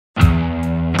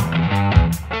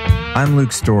I'm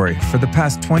Luke Story. For the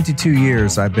past 22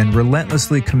 years, I've been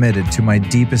relentlessly committed to my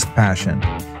deepest passion,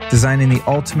 designing the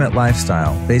ultimate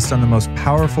lifestyle based on the most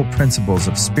powerful principles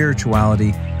of spirituality,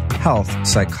 health,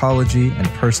 psychology, and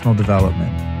personal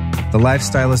development. The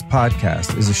Lifestylist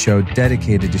Podcast is a show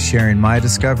dedicated to sharing my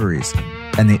discoveries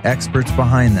and the experts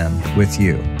behind them with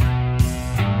you.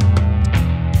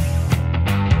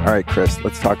 All right, Chris,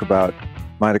 let's talk about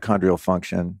mitochondrial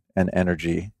function and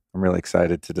energy. I'm really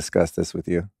excited to discuss this with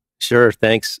you. Sure,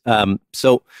 thanks.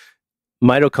 So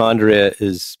mitochondria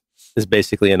is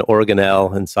basically an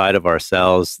organelle inside of our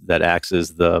cells that acts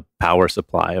as the power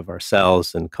supply of our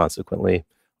cells and consequently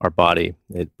our body.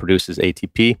 It produces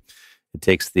ATP. It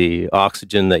takes the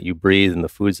oxygen that you breathe and the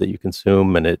foods that you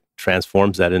consume, and it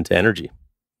transforms that into energy.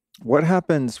 What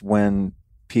happens when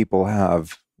people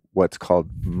have what's called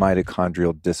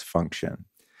mitochondrial dysfunction?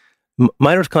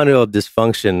 Mitochondrial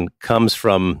dysfunction comes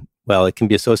from, well, it can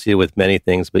be associated with many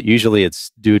things, but usually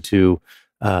it's due to,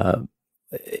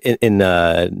 in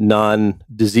a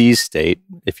non-disease state,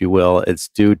 if you will, it's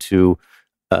due to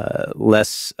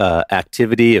less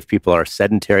activity. If people are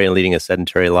sedentary and leading a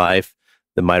sedentary life,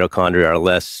 the mitochondria are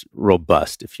less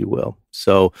robust, if you will.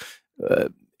 So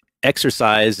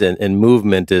exercise and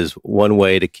movement is one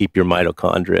way to keep your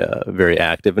mitochondria very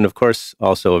active, and of course,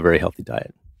 also a very healthy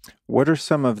diet. What are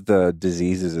some of the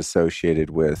diseases associated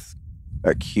with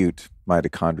acute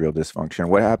mitochondrial dysfunction?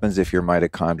 What happens if your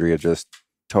mitochondria just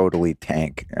totally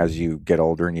tank as you get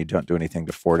older and you don't do anything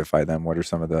to fortify them? What are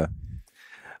some of the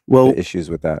issues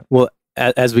with that? Well,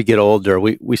 as we get older,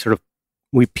 we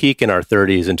peak in our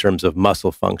 30s in terms of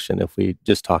muscle function, if we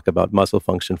just talk about muscle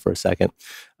function for a second.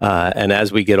 And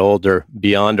as we get older,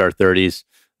 beyond our 30s,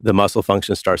 the muscle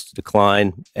function starts to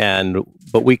decline,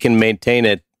 but we can maintain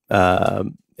it,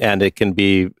 and it can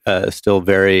be still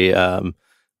very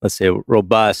let's say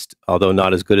robust, although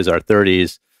not as good as our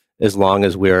 30s, as long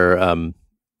as we're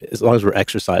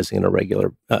exercising on a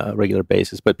regular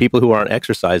basis. But people who aren't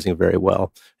exercising very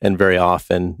well and very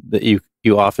often, you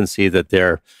often see that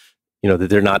they're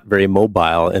not very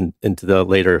mobile into the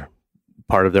later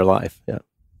part of their life. Yeah.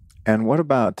 And what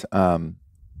about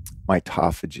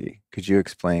mitophagy? Could you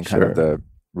explain kind of the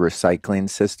recycling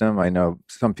system? I know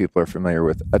some people are familiar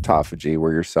with autophagy,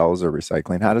 where your cells are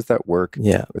recycling. How does that work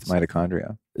with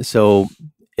mitochondria? So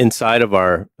inside of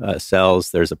our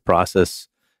cells, there's a process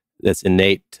that's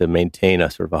innate to maintain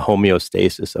a sort of a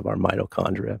homeostasis of our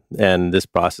mitochondria. And this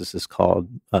process is called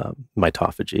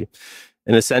mitophagy.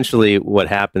 And essentially what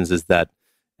happens is that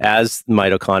as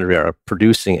mitochondria are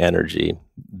producing energy,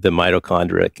 the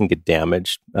mitochondria can get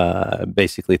damaged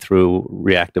basically through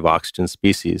reactive oxygen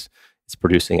species. It's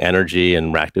producing energy,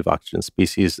 and reactive oxygen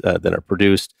species that are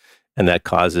produced, and that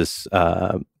causes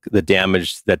the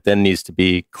damage that then needs to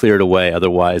be cleared away.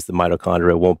 Otherwise, the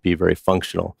mitochondria won't be very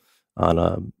functional on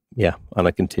a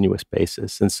continuous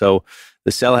basis. And so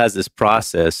the cell has this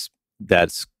process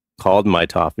that's called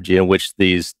mitophagy, in which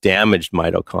these damaged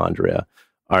mitochondria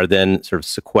are then sort of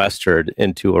sequestered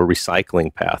into a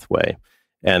recycling pathway,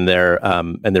 and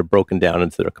they're broken down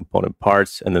into their component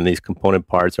parts, and then these component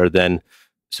parts are then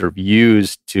sort of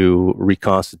used to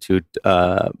reconstitute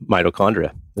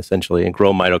mitochondria, essentially, and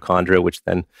grow mitochondria, which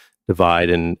then divide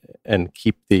and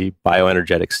keep the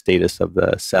bioenergetic status of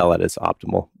the cell at its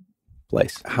optimal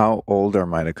place. How old are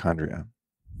mitochondria?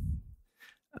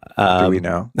 Do we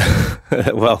know?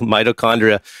 Well,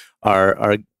 mitochondria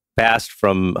are passed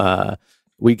from.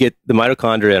 We get the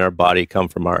mitochondria in our body come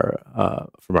from our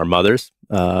mothers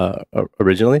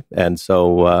originally, and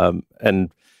so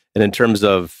and in terms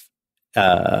of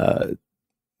the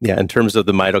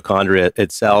mitochondria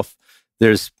itself,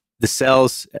 there's the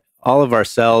cells. All of our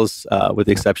cells, with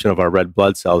the exception of our red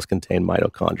blood cells, contain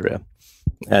mitochondria,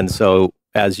 and so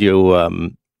as you,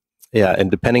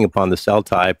 and depending upon the cell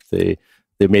type,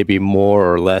 there may be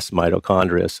more or less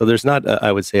mitochondria. So there's not,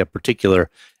 I would say, a particular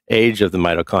age of the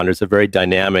mitochondria. It's a very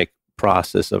dynamic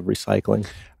process of recycling.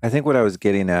 I think what I was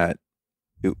getting at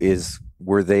is,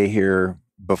 were they here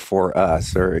before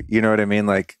us? Or, you know what I mean?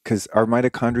 Like, because are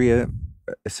mitochondria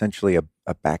essentially a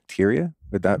bacteria?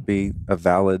 Would that be a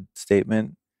valid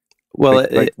statement? Well,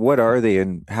 what are they,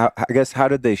 and how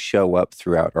did they show up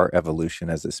throughout our evolution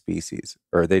as a species?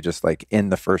 Or are they just like in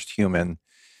the first human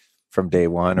from day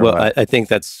one? Or well, I think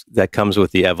that comes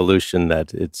with the evolution,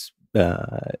 that it's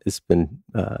been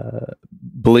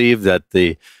believed that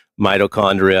the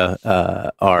mitochondria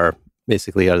are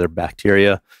basically other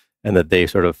bacteria, and that they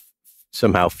sort of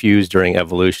somehow fuse during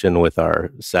evolution with our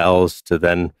cells to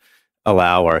then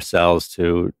allow our cells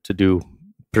to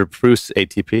produce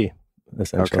ATP.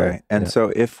 Essentially. Okay. And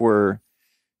so if we're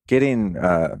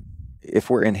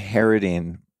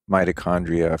inheriting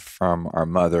mitochondria from our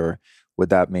mother, would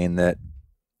that mean that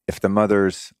if the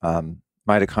mother's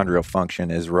mitochondrial function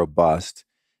is robust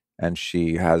and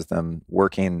she has them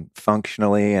working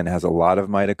functionally and has a lot of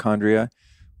mitochondria,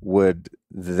 would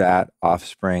that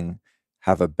offspring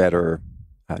have a better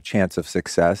chance of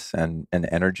success and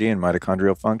energy and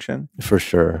mitochondrial function? For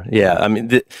sure. Yeah. I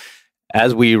mean,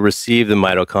 as we receive the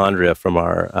mitochondria from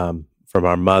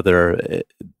our mother,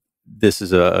 this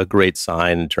is a great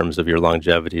sign in terms of your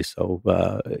longevity. So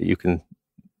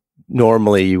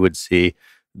normally you would see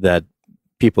that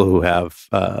people who have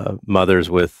mothers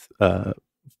with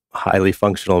highly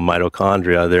functional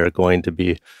mitochondria, they're going to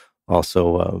be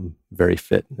also very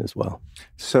fit as well.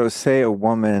 So say a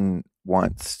woman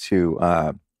wants to,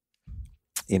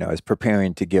 is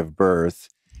preparing to give birth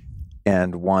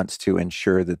and wants to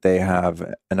ensure that they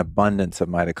have an abundance of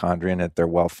mitochondria and that they're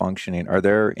well functioning. Are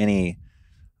there any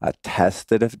tests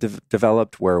that have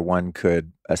developed where one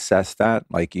could assess that?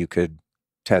 Like you could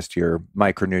test your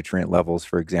micronutrient levels,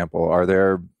 for example. Are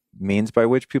there means by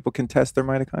which people can test their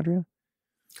mitochondria?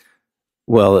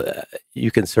 Well,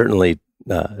 you can certainly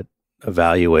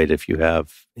evaluate if you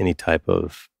have any type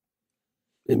of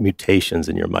mutations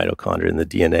in your mitochondria, in the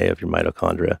DNA of your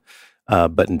mitochondria.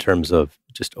 But in terms of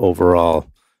just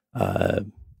overall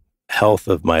health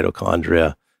of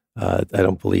mitochondria, I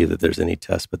don't believe that there's any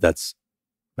test, but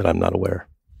I'm not aware.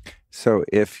 So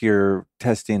if you're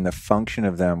testing the function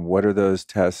of them, what are those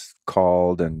tests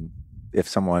called? And if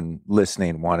someone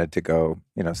listening wanted to go,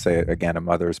 say again, a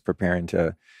mother is preparing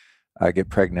to get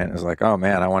pregnant and is like, oh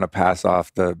man, I want to pass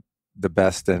off the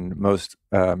best and most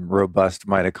robust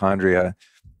mitochondria,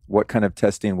 what kind of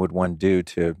testing would one do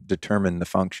to determine the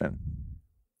function?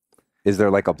 Is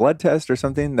there like a blood test or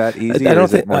something that easy, or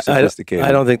is it more sophisticated?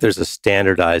 I don't think there's a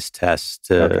standardized test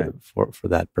for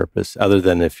that purpose, other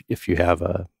than if you have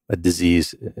a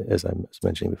disease, as I was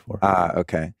mentioning before.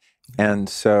 Okay. And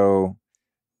so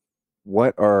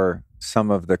what are some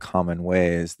of the common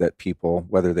ways that people,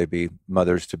 whether they be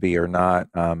mothers-to-be or not,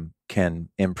 can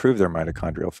improve their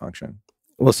mitochondrial function?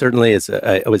 Well, certainly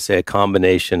I would say a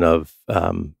combination of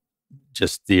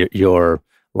just your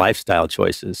lifestyle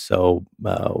choices. So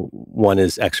one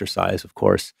is exercise, of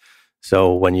course.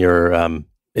 So when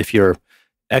if you're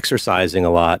exercising a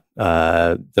lot,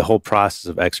 the whole process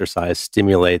of exercise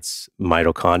stimulates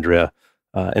mitochondria,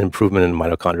 an improvement in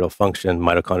mitochondrial function,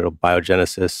 mitochondrial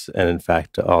biogenesis, and in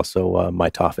fact also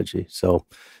mitophagy. So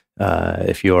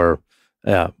if you're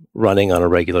running on a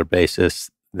regular basis,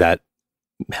 that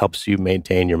helps you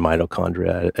maintain your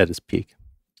mitochondria at its peak.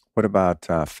 What about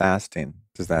fasting?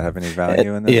 Does that have any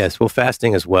value in this? Yes. Well,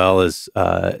 fasting as well is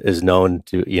known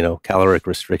to, caloric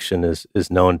restriction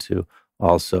is known to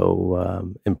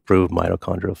also improve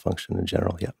mitochondrial function in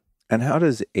general. Yeah. And how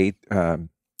does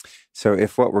so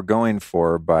if what we're going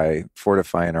for by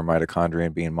fortifying our mitochondria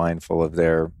and being mindful of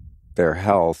their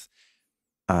health,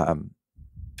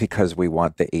 because we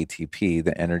want the ATP,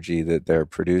 the energy that they're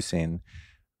producing,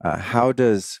 how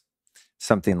does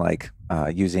something like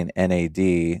using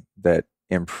NAD that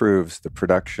improves the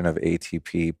production of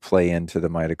ATP play into the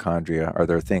mitochondria? Are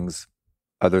there things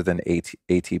other than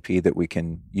ATP that we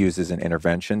can use as an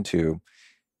intervention to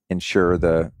ensure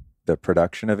the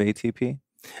production of ATP?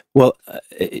 Well,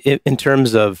 in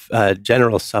terms of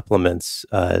general supplements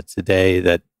today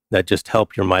that just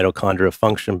help your mitochondria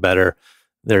function better,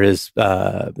 there are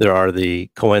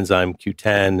the coenzyme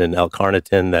Q10 and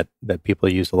L-carnitine that people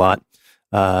use a lot.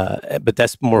 But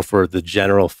that's more for the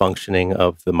general functioning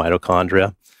of the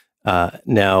mitochondria.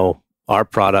 Now, our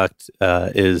product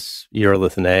is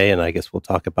Urolithin A, and I guess we'll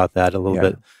talk about that a little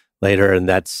bit later, and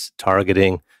that's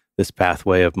targeting this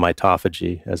pathway of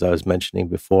mitophagy, as I was mentioning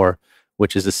before,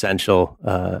 which is essential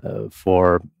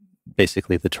for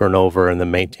basically the turnover and the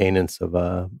maintenance of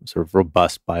a sort of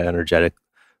robust bioenergetic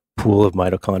pool of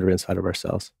mitochondria inside of our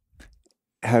cells.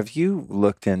 Have you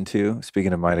looked into,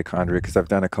 speaking of mitochondria, because I've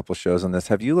done a couple shows on this,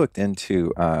 have you looked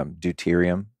into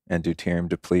deuterium and deuterium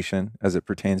depletion as it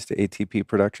pertains to ATP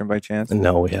production by chance?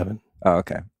 No, we haven't. Oh,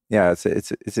 okay. Yeah,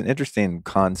 it's an interesting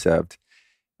concept,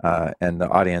 and the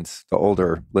audience, the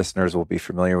older listeners will be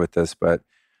familiar with this, but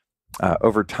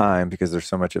over time, because there's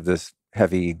so much of this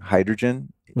heavy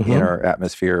hydrogen in our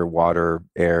atmosphere, water,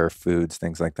 air, foods,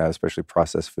 things like that, especially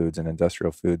processed foods and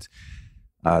industrial foods,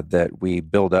 that we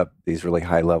build up these really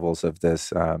high levels of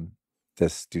this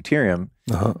deuterium,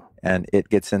 and it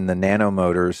gets in the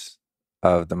nanomotors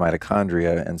of the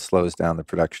mitochondria and slows down the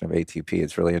production of ATP.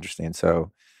 It's really interesting.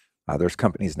 So there's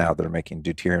companies now that are making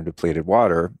deuterium depleted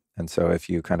water, and so if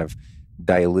you kind of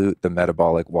dilute the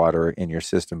metabolic water in your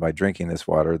system by drinking this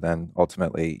water, then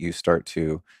ultimately you start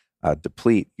to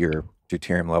deplete your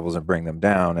deuterium levels and bring them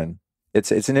down. And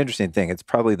it's an interesting thing. It's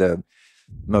probably the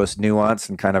most nuanced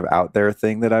and kind of out there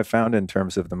thing that I've found in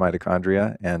terms of the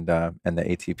mitochondria and the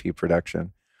ATP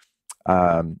production.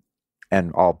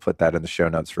 And I'll put that in the show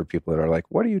notes for people that are like,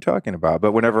 what are you talking about?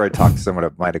 But whenever I talk to someone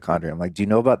about mitochondria, I'm like, do you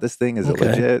know about this thing? Is it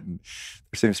legit? And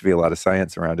there seems to be a lot of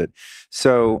science around it.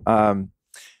 So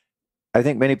I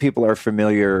think many people are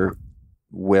familiar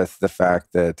with the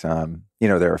fact that,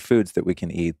 there are foods that we can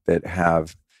eat that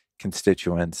have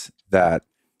constituents that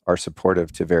are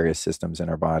supportive to various systems in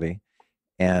our body.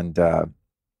 And,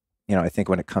 I think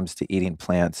when it comes to eating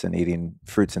plants and eating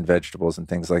fruits and vegetables and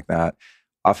things like that,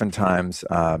 oftentimes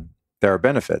there are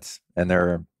benefits and there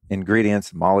are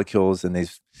ingredients, molecules in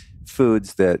these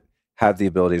foods that have the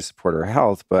ability to support our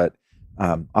health, but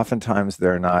oftentimes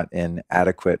they're not in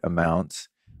adequate amounts,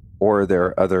 or there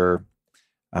are other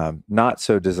not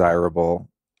so desirable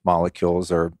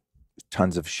molecules or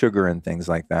tons of sugar and things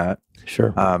like that.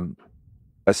 Sure.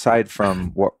 Aside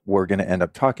from what we're going to end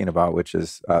up talking about, which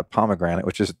is pomegranate,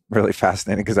 which is really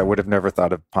fascinating because I would have never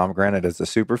thought of pomegranate as a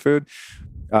superfood.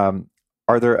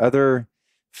 Are there other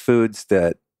foods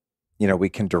that, we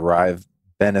can derive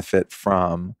benefit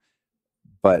from,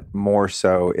 but more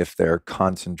so if they're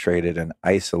concentrated and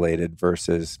isolated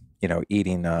versus,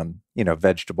 eating,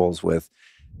 vegetables with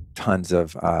tons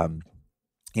of,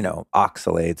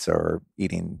 oxalates, or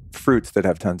eating fruits that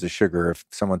have tons of sugar? If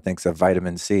someone thinks of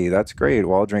vitamin C, that's great.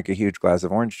 Well, I'll drink a huge glass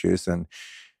of orange juice and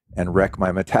wreck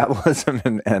my metabolism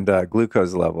and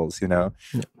glucose levels. Yeah.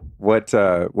 What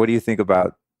do you think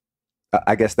about,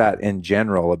 I guess, that in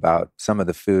general, about some of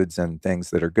the foods and things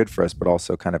that are good for us, but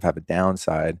also kind of have a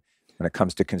downside when it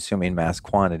comes to consuming mass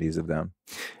quantities of them?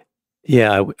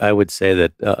 Yeah, I would say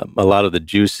that a lot of the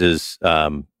juices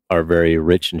are very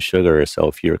rich in sugar. So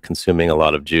if you're consuming a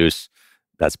lot of juice,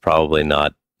 that's probably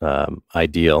not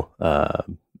ideal.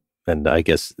 And I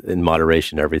guess in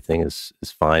moderation, everything is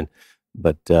fine.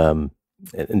 But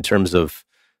in terms of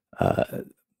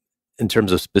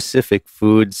specific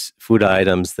food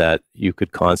items that you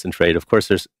could concentrate, of course,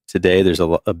 there's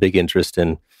a big interest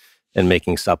in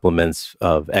making supplements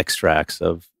of extracts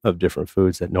of different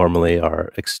foods that normally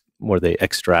are where they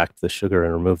extract the sugar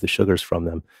and remove the sugars from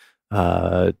them,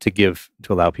 to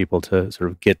allow people to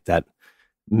sort of get that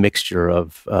mixture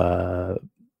of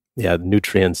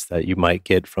nutrients that you might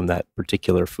get from that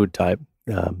particular food type.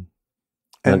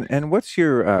 And what's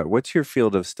your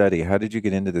field of study? How did you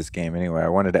get into this game anyway? I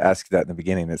wanted to ask you that in the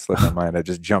beginning. It slipped my mind. I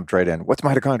just jumped right in. What's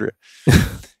mitochondria?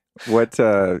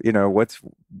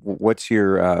 What's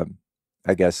your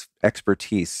I guess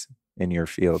expertise in your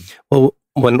field? Well,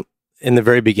 in the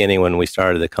very beginning, when we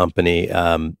started the company,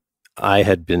 I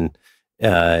had been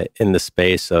in the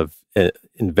space of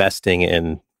investing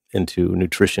into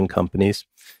nutrition companies,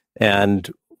 and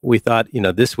we thought,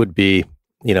 this would be,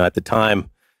 at the time,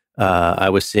 I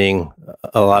was seeing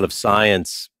a lot of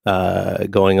science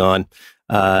going on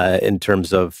in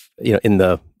terms of, in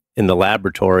the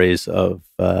laboratories of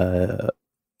in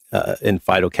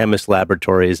phytochemist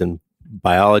laboratories and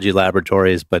biology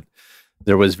laboratories, but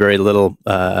there was very little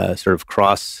sort of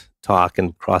cross talk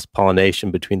and cross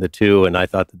pollination between the two. And I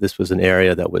thought that this was an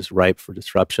area that was ripe for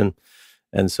disruption.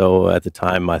 And so at the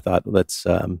time, I thought, let's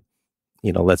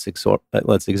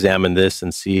examine this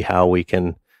and see how we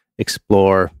can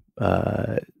explore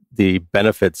the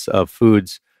benefits of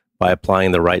foods by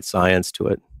applying the right science to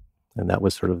it. And that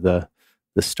was sort of the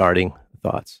starting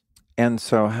thoughts. And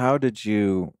so how did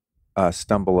you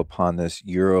stumble upon this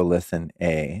Urolithin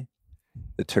A?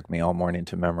 It took me all morning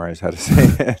to memorize how to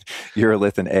say it.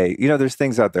 Urolithin A. There's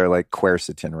things out there like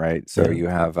quercetin, right? So you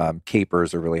have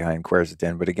capers are really high in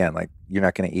quercetin, but again, like you're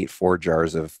not going to eat 4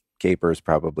 jars of capers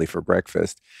probably for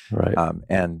breakfast. Right.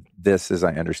 And this, as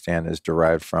I understand, is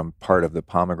derived from part of the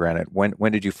pomegranate.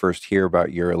 When did you first hear about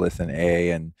Urolithin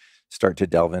A and start to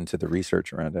delve into the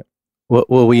research around it?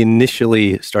 Well, we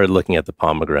initially started looking at the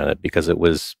pomegranate because it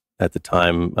was, at the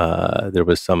time, there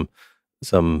was some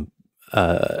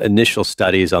initial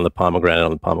studies on the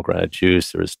pomegranate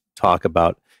juice. There was talk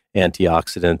about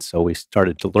antioxidants. So we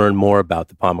started to learn more about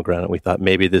the pomegranate. We thought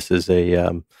maybe this is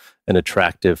an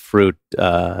attractive fruit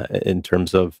in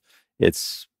terms of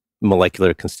its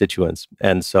molecular constituents.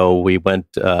 And so we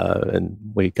went and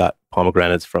we got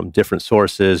pomegranates from different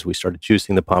sources. We started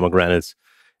juicing the pomegranates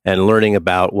and learning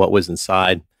about what was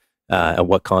inside and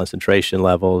what concentration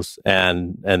levels,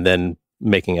 and then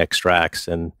making extracts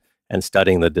and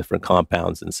studying the different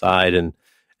compounds inside. And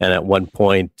at one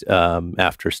point,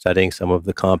 after studying some of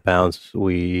the compounds,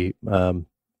 we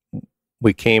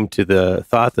came to the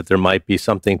thought that there might be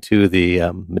something to the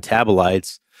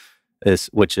metabolites,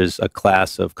 which is a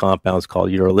class of compounds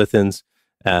called urolithins.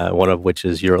 one of which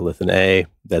is urolithin A.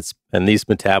 And these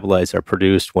metabolites are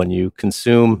produced when you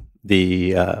consume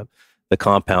the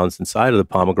compounds inside of the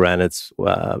pomegranates,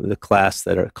 the class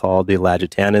that are called the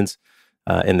ellagitannins.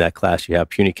 In that class, you have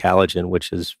punicalagin,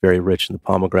 which is very rich in the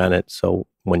pomegranate. So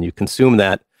when you consume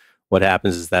that, what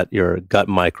happens is that your gut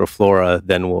microflora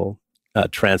then will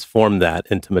transform that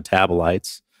into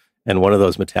metabolites. And one of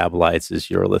those metabolites is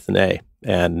urolithin A.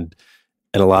 And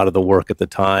a lot of the work at the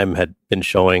time had been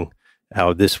showing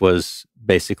how this was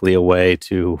basically a way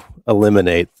to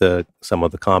eliminate some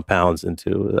of the compounds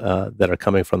that are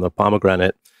coming from the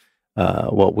pomegranate.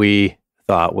 What we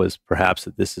thought was perhaps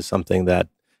that this is something that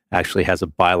actually has a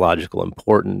biological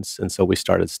importance, and so we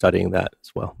started studying that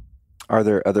as well. Are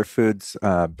there other foods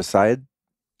beside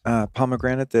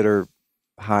pomegranate that are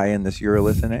high in this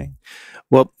urolithin A?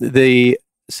 Well, there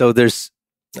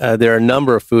are a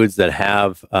number of foods that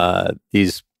have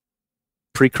these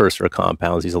precursor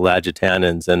compounds, these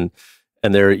ellagitannins, and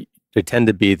they tend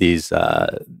to be these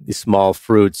small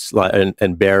fruits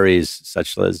and berries,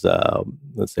 such as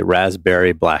let's say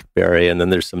raspberry, blackberry, and then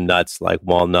there's some nuts like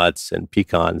walnuts and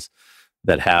pecans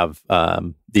that have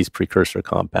these precursor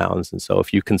compounds. And so,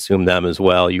 if you consume them as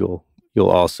well, you'll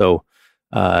also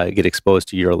get exposed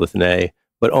to urolithin A,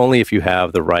 but only if you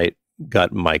have the right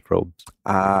gut microbes.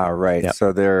 Ah, right. Yep.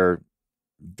 So there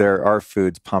are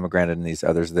foods, pomegranate and these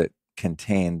others, that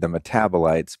contain the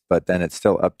metabolites, but then it's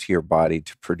still up to your body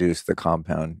to produce the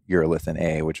compound urolithin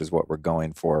A, which is what we're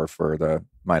going for the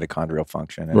mitochondrial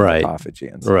function and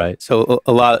autophagy and stuff. Right. So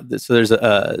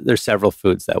there's several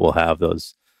foods that will have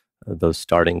those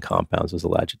starting compounds, those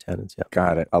ellagitannins. Yeah.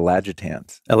 Got it.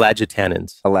 Ellagitannins.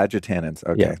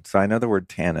 Okay. Yeah. So I know the word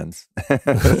tannins.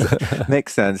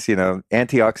 Makes sense.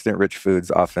 Antioxidant-rich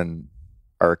foods often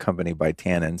are accompanied by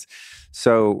tannins.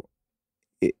 So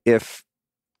if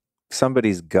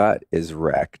somebody's gut is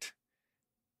wrecked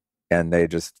and they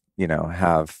just,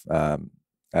 have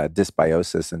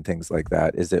dysbiosis and things like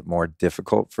that, is it more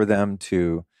difficult for them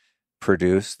to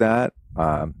produce that?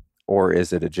 Or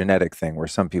is it a genetic thing where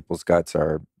some people's guts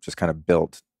are just kind of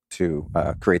built to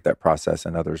create that process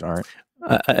and others aren't?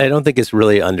 I don't think it's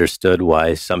really understood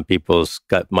why some people's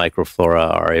gut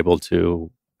microflora are able to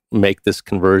make this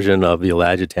conversion of the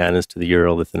ellagitannins to the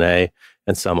urolithin A,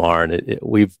 and some aren't.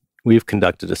 We've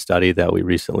conducted a study that we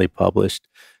recently published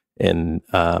in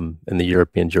the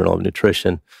European Journal of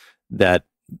Nutrition that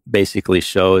basically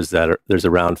shows that there's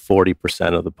around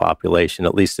 40% of the population,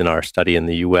 at least in our study in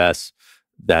the U.S.,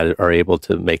 that are able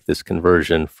to make this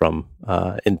conversion from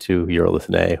into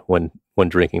urolithin A when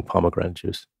drinking pomegranate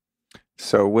juice.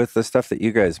 So with the stuff that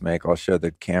you guys make, I'll show the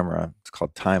camera. It's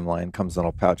called Timeline. Comes in a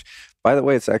little pouch. By the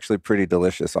way, it's actually pretty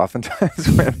delicious. Oftentimes,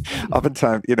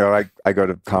 I go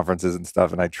to conferences and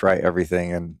stuff, and I try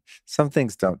everything, and some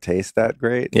things don't taste that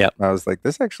great. Yeah, I was like,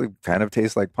 this actually kind of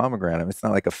tastes like pomegranate. It's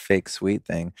not like a fake sweet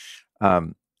thing.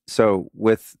 So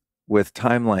with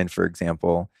Timeline, for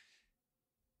example,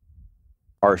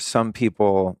 would some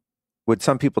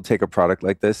people take a product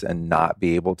like this and not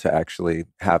be able to actually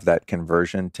have that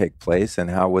conversion take place? And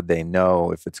how would they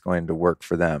know if it's going to work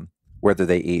for them, whether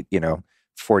they eat,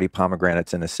 40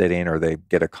 pomegranates in a sitting or they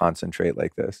get a concentrate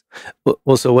like this?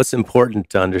 Well, so what's important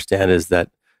to understand is that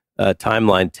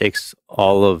Timeline takes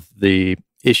all of the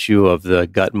issue of the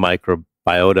gut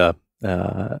microbiota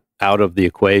out of the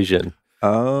equation.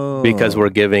 Oh. Because we're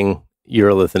giving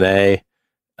urolithin A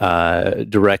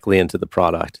directly into the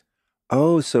product.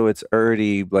 Oh, so it's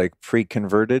already like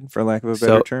pre-converted, for lack of a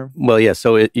better term? Well, yeah.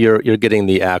 So you're getting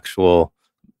the actual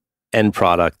end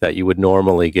product that you would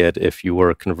normally get if you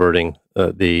were converting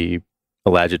the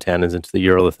ellagitannins into the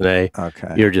urolithin A.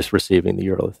 Okay. You're just receiving the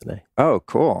urolithin A. Oh,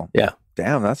 cool. Yeah.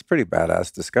 Damn, that's a pretty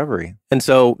badass discovery. And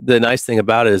so the nice thing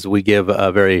about it is we give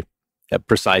a very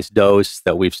precise dose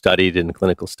that we've studied in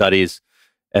clinical studies.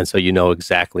 And so you know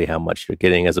exactly how much you're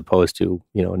getting, as opposed to,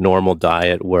 a normal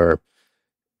diet where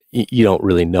you don't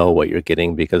really know what you're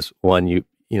getting, because one,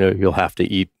 you'll have to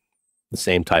eat the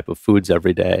same type of foods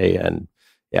every day, and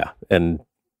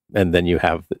then you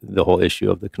have the whole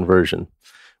issue of the conversion.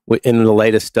 In the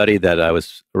latest study that I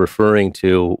was referring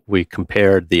to, we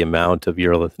compared the amount of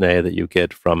urolithin A that you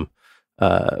get from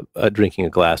drinking a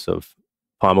glass of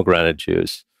pomegranate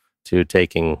juice to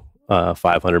taking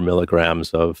 500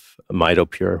 milligrams of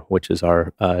Mitopure, which is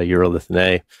our urolithin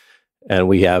A. And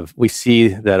we see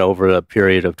that over a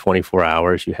period of 24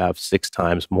 hours, you have 6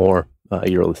 times more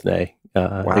urolithin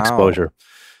A exposure.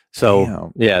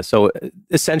 So, so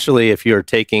essentially, if you're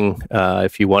taking,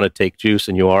 if you want to take juice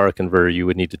and you are a converter, you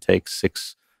would need to take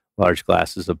 6 large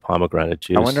glasses of pomegranate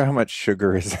juice. I wonder how much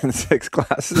sugar is in 6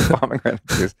 glasses of pomegranate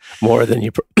juice. More than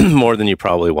you more than you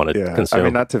probably want to consume. I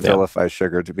mean, not to vilify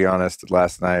sugar. To be honest,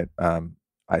 last night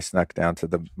I snuck down to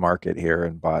the market here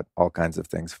and bought all kinds of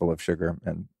things full of sugar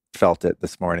and felt it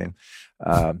this morning.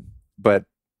 But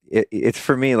it's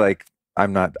for me, like, I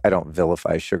don't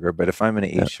vilify sugar, but if I'm going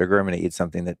to eat sugar, I'm going to eat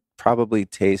something that probably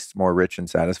tastes more rich and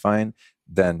satisfying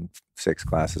than 6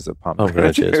 glasses of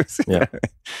pomegranate juice. Yeah.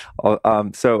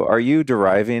 So are you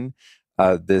deriving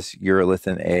this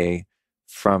urolithin A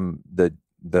from the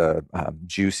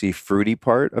juicy, fruity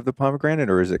part of the pomegranate,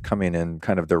 or is it coming in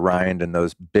kind of the rind and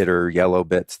those bitter yellow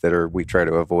bits that we try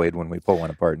to avoid when we pull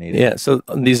one apart and eat it? Yeah. So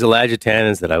these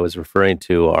ellagitannins that I was referring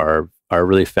to are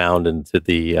really found into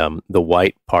the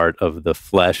white part of the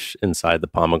flesh inside the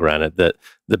pomegranate,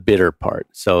 the bitter part.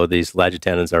 So these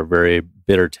ellagitannins are very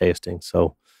bitter tasting.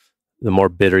 So the more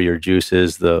bitter your juice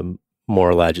is, the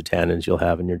more ellagitannins you'll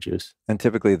have in your juice. And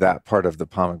typically that part of the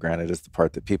pomegranate is the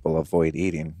part that people avoid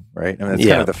eating, right? I mean, it's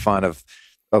kind of the fun of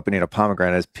opening a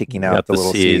pomegranate is picking out the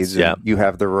little seeds. And you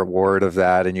have the reward of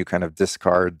that, and you kind of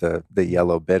discard the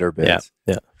yellow bitter bits.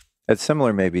 Yeah. It's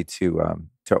similar maybe to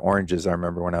oranges. I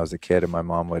remember when I was a kid and my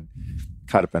mom would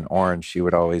cut up an orange, she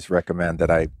would always recommend that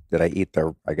I eat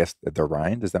the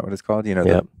rind. Is that what it's called? You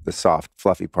know, the soft,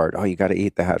 fluffy part. Oh, you got to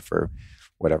eat that for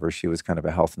whatever. She was kind of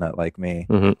a health nut like me.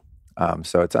 Mm-hmm.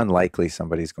 So it's unlikely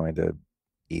somebody's going to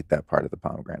eat that part of the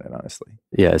pomegranate, honestly.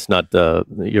 Yeah, it's not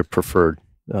your preferred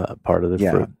part of the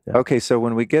fruit. Yeah. Okay, so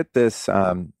when we get this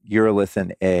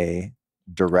urolithin A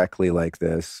directly like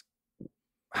this,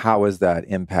 how is that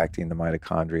impacting the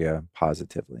mitochondria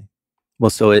positively? Well,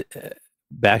 so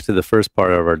back to the first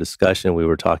part of our discussion, we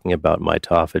were talking about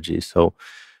mitophagy. So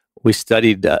we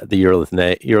studied the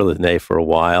urolithin A for a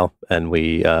while, and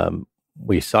we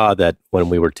saw that when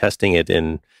we were testing it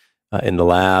in the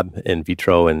lab, in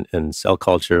vitro, and cell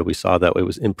culture, we saw that it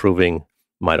was improving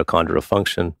mitochondrial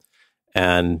function.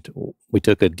 And we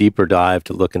took a deeper dive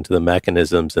to look into the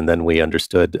mechanisms, and then we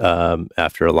understood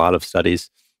after a lot of studies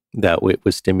that it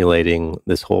was stimulating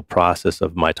this whole process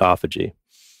of mitophagy.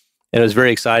 And it was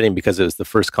very exciting because it was the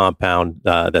first compound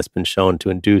that's been shown to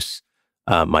induce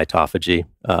mitophagy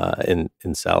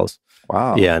in cells.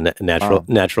 Wow. Yeah,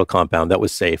 natural compound that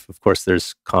was safe. Of course,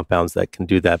 there's compounds that can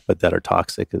do that, but that are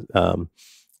toxic.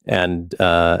 And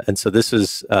so this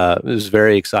was it was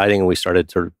very exciting. And we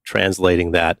started sort of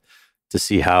translating that to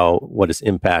see what its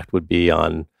impact would be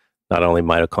on not only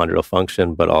mitochondrial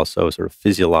function, but also sort of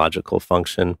physiological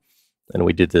function. And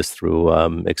we did this through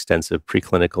extensive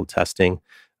preclinical testing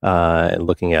and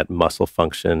looking at muscle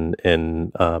function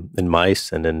in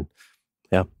mice and in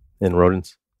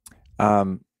rodents.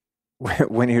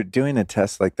 When you're doing a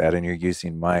test like that and you're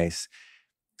using mice,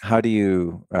 how do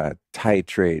you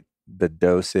titrate the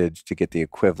dosage to get the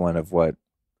equivalent of what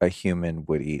a human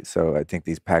would eat? So I think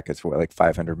these packets were like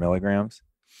 500 milligrams.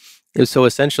 So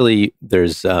essentially,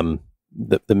 there's the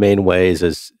main ways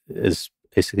is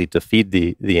basically to feed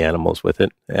the animals with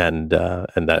it, and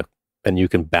you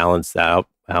can balance that out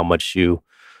how much you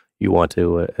want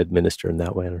to administer in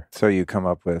that way. So you come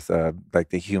up with like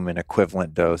the human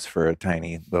equivalent dose for a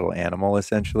tiny little animal,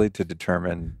 essentially, to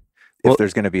determine if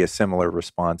there's going to be a similar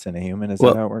response in a human. Is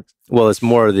that how it works? Well, it's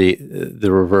more the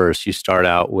reverse. You start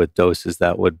out with doses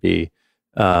that would be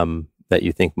that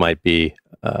you think might be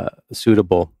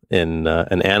suitable in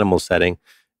an animal setting,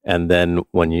 and then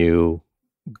when you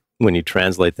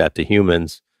translate that to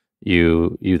humans,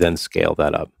 you then scale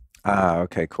that up.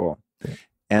 Okay, cool. Yeah.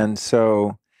 And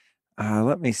so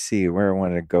let me see where I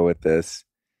want to go with this.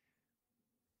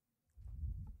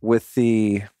 With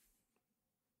the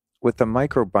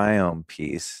microbiome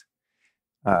piece,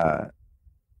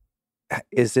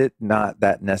 is it not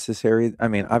that necessary? I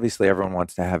mean, obviously everyone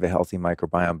wants to have a healthy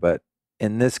microbiome, but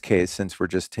in this case, since we're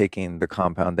just taking the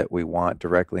compound that we want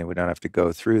directly and we don't have to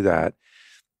go through that,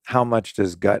 how much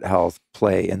does gut health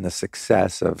play in the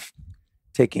success of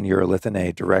taking urolithin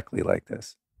A directly like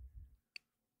this?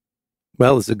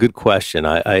 Well, it's a good question.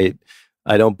 I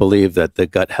don't believe that the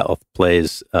gut health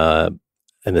plays an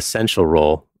essential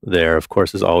role there. Of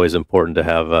course, it's always important to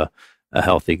have a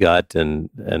healthy gut,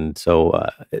 and so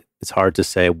it's hard to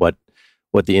say what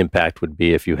the impact would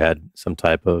be if you had some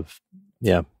type of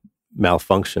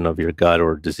malfunction of your gut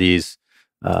or disease.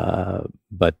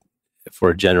 But for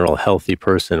a general healthy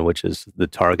person, which is the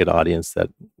target audience that,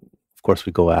 of course,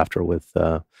 we go after with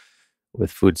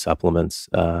food supplements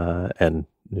and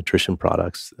nutrition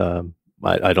products,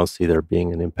 I don't see there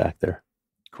being an impact there.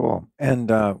 Cool. And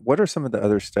what are some of the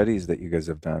other studies that you guys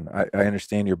have done? I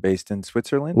understand you're based in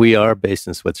Switzerland. We are based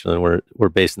in Switzerland. We're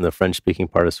based in the French speaking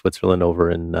part of Switzerland,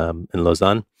 over in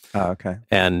Lausanne. Oh, okay.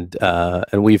 And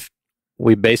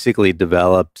we basically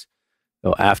developed,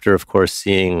 after, of course,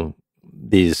 seeing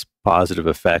these positive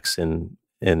effects in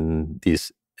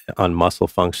these on muscle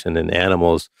function in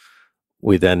animals,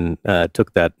 we then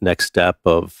took that next step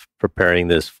of preparing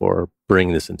this for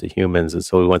bringing this into humans. And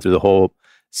so we went through the whole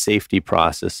safety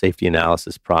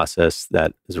analysis process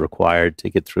that is required to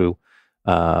get through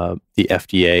the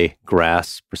FDA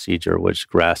GRAS procedure, which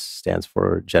GRAS stands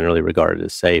for generally regarded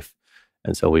as safe.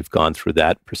 And so we've gone through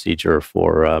that procedure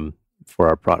for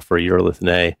Urolithin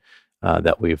A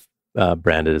that we've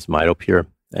branded as Mitopure.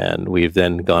 And we've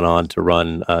then gone on to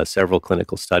run several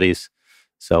clinical studies.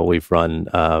 So we've run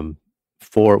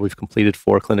we've completed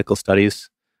 4 clinical studies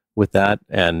with that,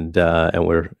 and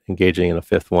we're engaging in a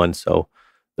 5th one. So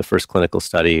the first clinical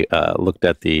study looked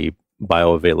at the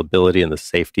bioavailability and the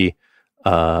safety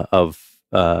of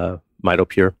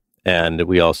Mitopure, and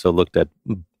we also looked at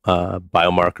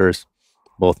biomarkers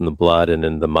both in the blood and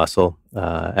in the muscle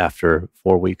after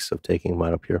 4 weeks of taking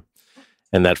Mitopure.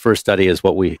 And that first study is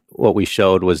what we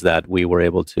showed was that we were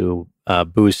able to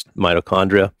boost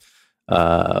mitochondria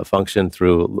function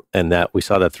through, and that we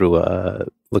saw that through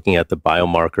looking at the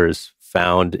biomarkers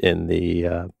found in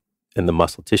the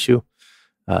muscle tissue.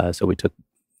 So we took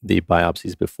the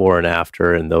biopsies before and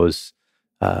after, and those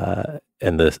and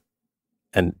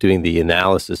doing the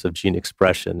analysis of gene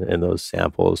expression in those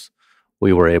samples,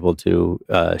 we were able to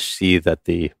see that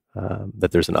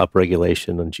that there's an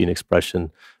upregulation in gene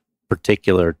expression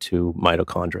particular to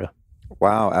mitochondria.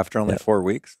 Wow! After only 4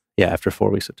 weeks. Yeah, after 4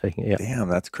 weeks of taking it. Yeah. Damn,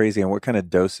 that's crazy. And what kind of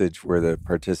dosage were the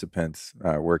participants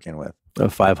working with?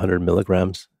 500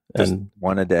 milligrams. Just and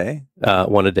one a day?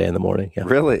 One a day in the morning. Yeah.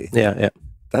 Really? Yeah.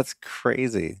 That's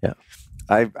crazy. Yeah.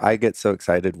 I get so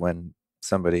excited when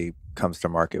somebody comes to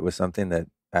market with something that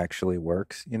actually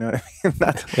works. You know what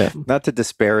I mean? Not to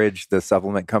disparage the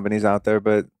supplement companies out there,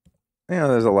 but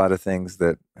there's a lot of things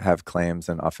that have claims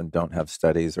and often don't have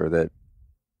studies, or that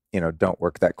don't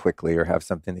work that quickly, or have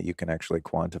something that you can actually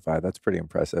quantify. That's pretty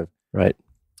impressive. Right.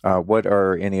 What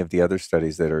are any of the other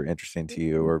studies that are interesting to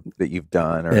you, or that you've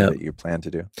done, or that you plan to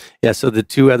do? Yeah. So the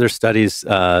 2 other studies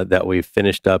that we've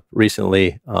finished up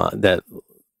recently that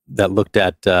looked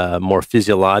at more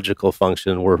physiological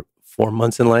function were 4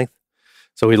 months in length.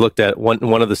 So we looked at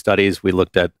one of the studies. We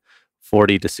looked at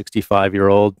 40 to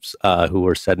 65-year-olds who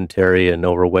were sedentary and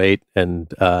overweight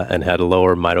and had a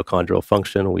lower mitochondrial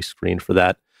function. We screened for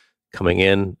that coming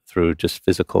in through just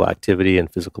physical activity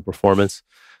and physical performance.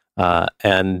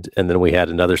 And then we had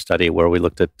another study where we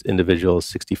looked at individuals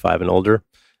 65 and older,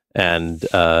 and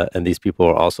these people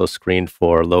were also screened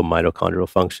for low mitochondrial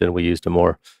function. We used a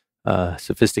more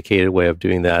sophisticated way of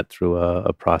doing that through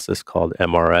a process called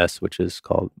MRS, which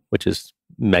is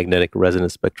magnetic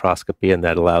resonance spectroscopy, and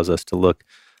that allows us to look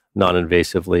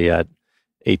non-invasively at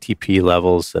ATP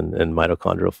levels and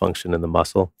mitochondrial function in the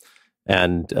muscle.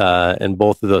 And in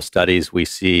both of those studies, we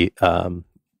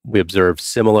observe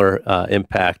similar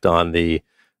impact on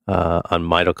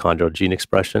mitochondrial gene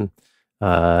expression.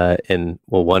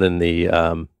 One in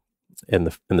the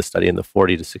study in the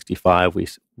 40 to 65,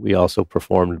 we also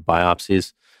performed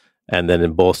biopsies, and then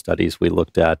in both studies we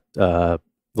looked at the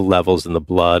levels in the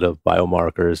blood of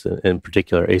biomarkers, in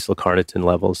particular acylcarnitin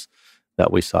levels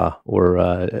that we saw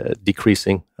were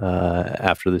decreasing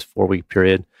after this 4-week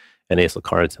period. And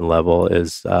acylcarnitin level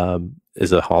is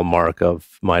a hallmark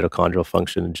of mitochondrial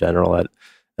function in general at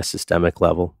a systemic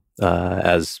level,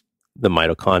 as the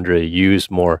mitochondria use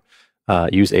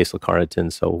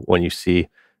acylcarnitin. So when you see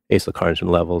acylcarnitin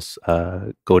levels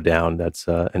go down, that's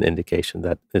an indication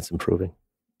that it's improving.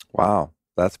 Wow,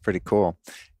 that's pretty cool.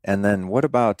 And then what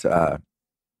about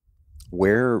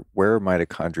where are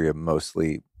mitochondria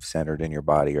mostly centered in your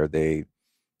body? Are they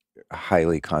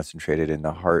highly concentrated in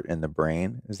the heart and the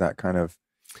brain? Is that kind of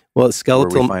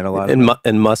skeletal where we find a lot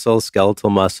in muscle, skeletal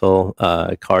muscle,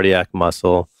 cardiac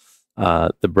muscle,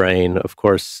 the brain? Of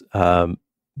course,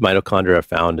 mitochondria are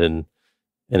found in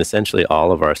essentially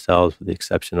all of our cells, with the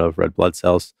exception of red blood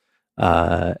cells.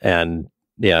 And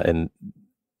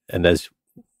as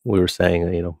we were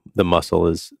saying, the muscle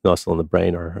and the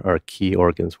brain are key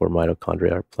organs where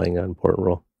mitochondria are playing an important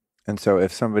role. And so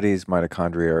if somebody's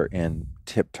mitochondria are in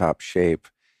tip-top shape,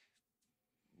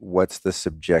 what's the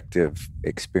subjective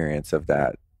experience of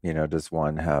that? Does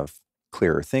one have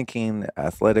clearer thinking,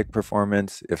 athletic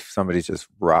performance? If somebody's just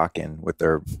rocking with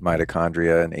their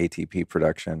mitochondria and ATP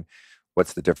production,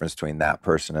 what's the difference between that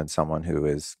person and someone who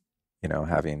is,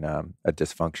 having a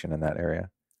dysfunction in that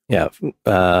area?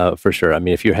 Yeah, for sure. I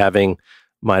mean, if you're having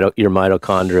your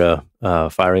mitochondria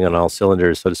firing on all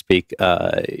cylinders, so to speak,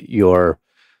 your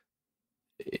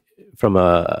from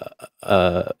a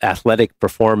athletic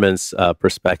performance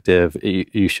perspective,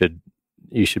 you should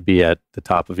be at the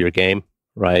top of your game,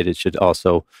 right? It should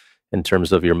also, in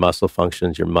terms of your muscle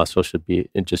functions, your muscle should be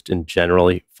just in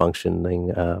generally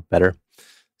functioning better.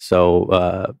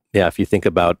 So yeah, if you think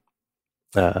about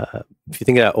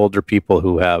older people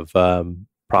who have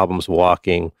problems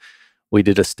walking, we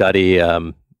did a study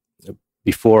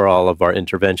before all of our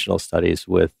interventional studies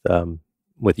with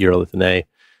Urolithin A.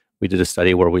 We did a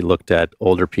study where we looked at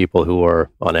older people who are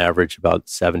on average about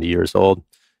 70 years old,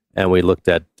 and we looked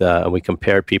at we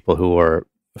compared people who are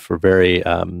for very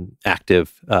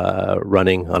active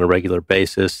running on a regular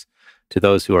basis to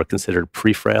those who are considered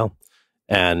pre-frail.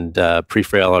 And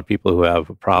pre-frail are people who have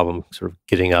a problem sort of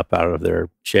getting up out of their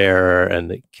chair and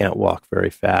they can't walk very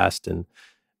fast. And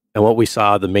what we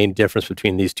saw, the main difference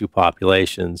between these two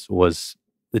populations was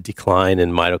the decline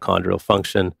in mitochondrial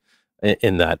function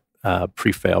in that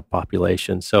pre-frail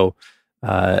population. So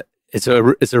it's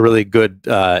a really good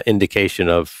indication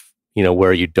of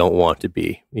where you don't want to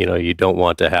be. You don't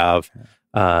want to have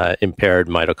impaired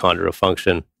mitochondrial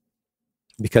function,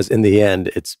 because in the end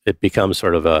it becomes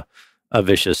sort of a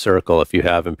vicious circle. If you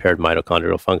have impaired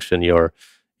mitochondrial function, your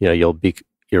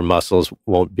muscles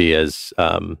won't be as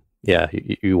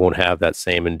you won't have that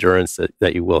same endurance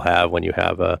that you will have when you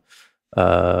have a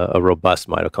robust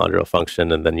mitochondrial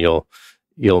function, and then you'll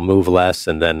move less,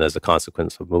 and then as a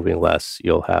consequence of moving less,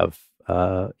 you'll have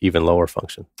even lower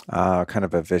function. Kind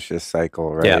of a vicious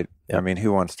cycle, right? Yeah, yeah. I mean,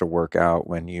 who wants to work out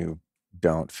when you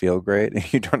don't feel great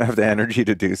and you don't have the energy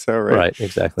to do so, right? Right,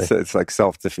 exactly. So it's like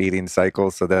self-defeating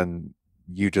cycle. So then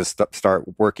you just start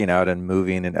working out and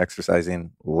moving and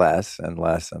exercising less and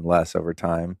less and less over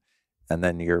time. And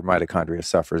then your mitochondria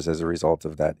suffers as a result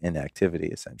of that inactivity,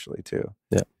 essentially, too.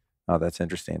 Yeah. Oh, that's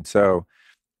interesting. So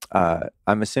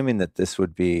I'm assuming that this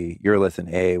would be,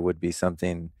 Urolithin A would be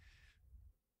something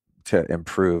to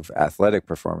improve athletic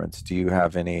performance. Do you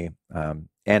have any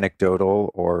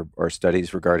anecdotal or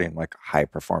studies regarding like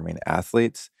high-performing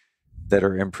athletes that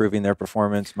are improving their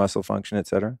performance, muscle function, et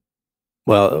cetera?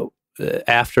 Well,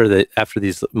 after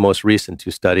these most recent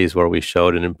two studies where we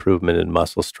showed an improvement in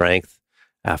muscle strength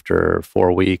after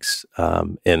 4 weeks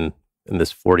in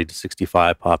this 40 to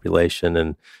 65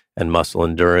 population, and muscle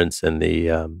endurance in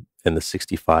the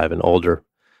 65 and older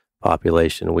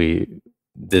population,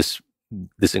 this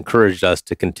encouraged us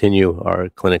to continue our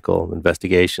clinical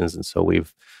investigations, and so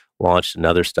we've launched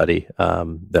another study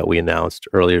that we announced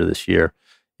earlier this year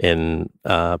in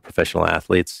professional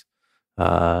athletes.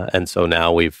 And so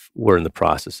now we're in the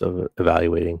process of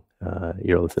evaluating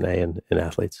Urolithin A in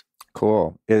athletes.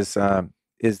 Cool. Is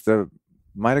the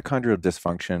mitochondrial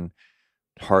dysfunction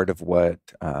part of what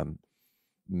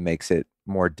makes it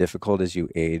more difficult as you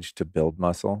age to build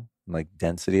muscle, like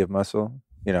density of muscle?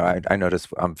 I notice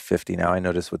I'm 50 now. I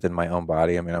notice within my own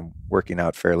body. I mean, I'm working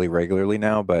out fairly regularly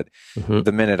now, but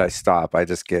the minute I stop, I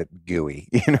just get gooey.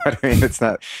 You know what I mean? It's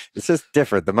just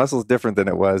different. The muscle's different than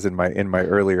it was in my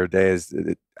earlier days.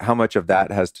 How much of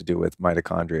that has to do with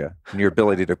mitochondria and your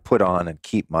ability to put on and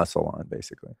keep muscle on,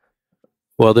 basically?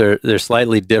 Well, they're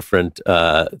slightly different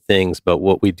things, but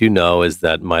what we do know is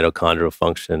that mitochondrial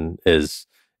function is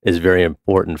very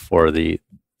important for the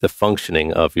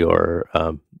functioning of your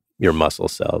muscle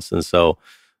cells. And so,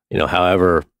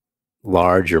 however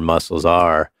large your muscles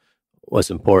are,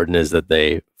 what's important is that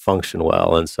they function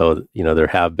well. And so, there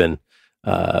have been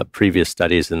previous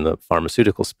studies in the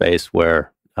pharmaceutical space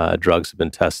where drugs have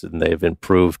been tested and they've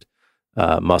improved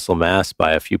muscle mass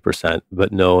by a few percent,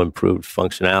 but no improved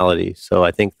functionality. So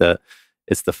I think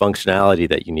it's the functionality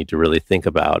that you need to really think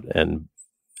about. And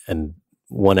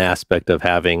one aspect of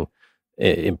having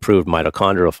improved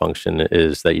mitochondrial function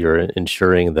is that you're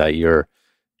ensuring that you're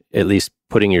at least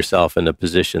putting yourself in a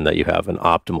position that you have an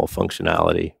optimal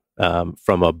functionality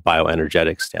from a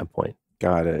bioenergetic standpoint.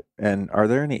 Got it. And are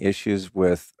there any issues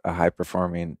with a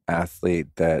high-performing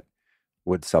athlete that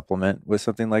would supplement with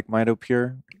something like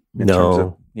Mitopure in terms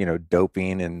of,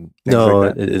 doping and things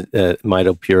like that?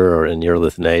 Mitopure or in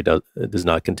Urolithin A does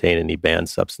not contain any banned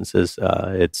substances.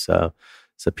 It's a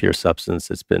pure substance.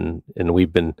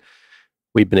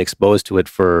 We've been exposed to it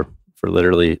for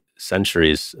literally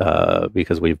centuries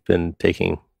because we've been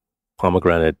taking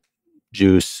pomegranate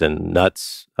juice and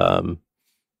nuts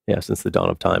since the dawn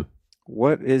of time.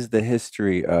 What is the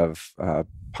history of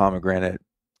pomegranate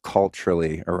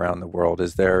culturally around the world?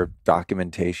 Is there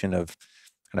documentation of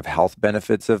kind of health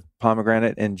benefits of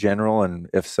pomegranate in general? And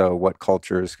if so, what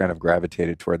cultures kind of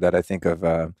gravitated toward that? I think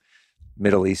of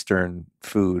Middle Eastern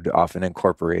food often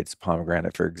incorporates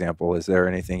pomegranate, for example. Is there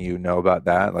anything you know about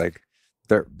that? Like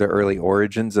the early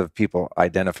origins of people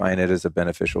identifying it as a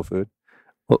beneficial food?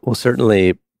 Well,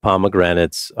 certainly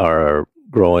pomegranates are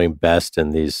growing best in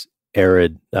these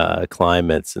arid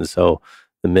climates. And so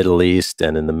the Middle East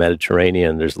and in the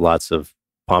Mediterranean, there's lots of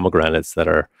pomegranates that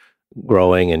are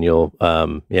growing, and you'll,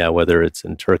 whether it's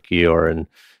in Turkey or in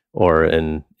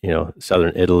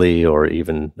southern Italy, or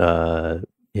even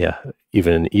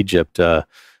even in Egypt.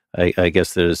 I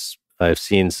guess I've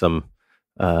seen some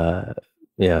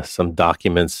some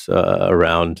documents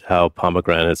around how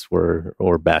pomegranates were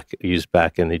used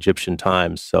back in Egyptian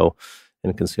times,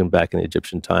 and consumed back in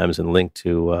Egyptian times, and linked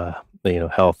to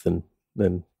health and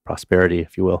prosperity,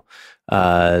 if you will.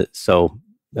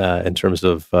 In terms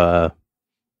of how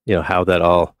that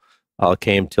all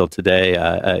came till today,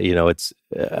 it's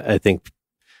I think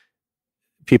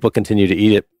people continue to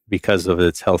eat it because of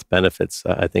its health benefits.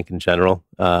 I think in general,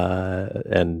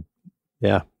 and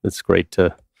it's great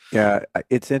to. Yeah,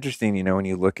 it's interesting, when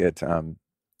you look at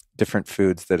different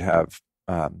foods that have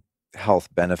health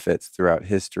benefits throughout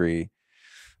history.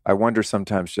 I wonder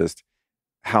sometimes just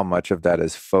how much of that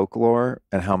is folklore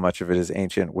and how much of it is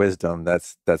ancient wisdom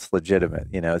that's legitimate.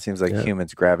 It seems like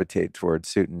humans gravitate towards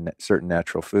certain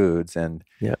natural foods, and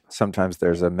sometimes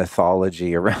there's a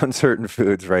mythology around certain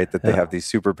foods, right? That they have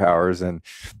these superpowers, and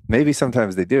maybe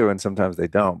sometimes they do and sometimes they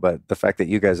don't. But the fact that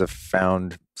you guys have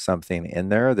found something in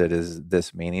there that is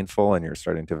this meaningful and you're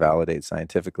starting to validate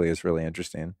scientifically is really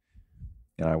interesting.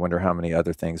 I wonder how many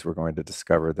other things we're going to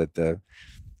discover that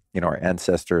our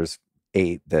ancestors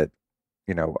ate that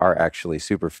are actually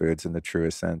superfoods in the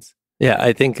truest sense. Yeah,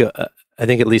 I think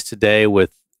at least today,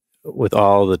 with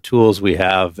all the tools we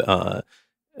have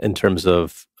in terms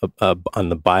of on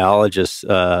the biologist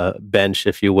bench,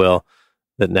 if you will,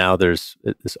 that now this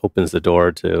opens the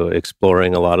door to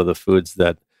exploring a lot of the foods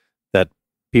that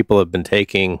people have been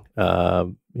taking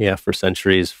for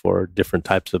centuries for different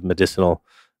types of medicinal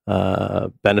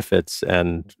benefits,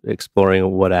 and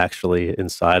exploring what actually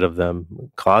inside of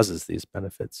them causes these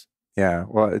benefits. Yeah,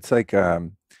 well, it's like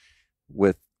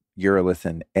with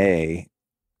urolithin A,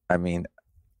 I mean,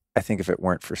 I think if it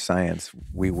weren't for science,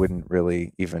 we wouldn't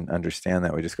really even understand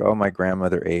that. We just go, oh, my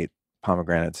grandmother ate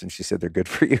pomegranates and she said they're good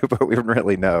for you, but we wouldn't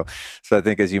really know. So I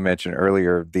think, as you mentioned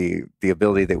earlier, the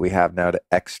ability that we have now to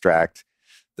extract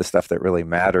the stuff that really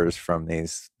matters from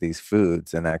these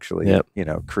foods and actually,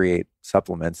 create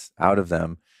supplements out of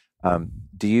them.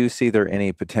 Do you see there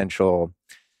any potential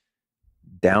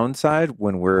downside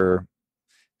when we're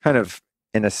kind of,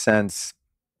 in a sense,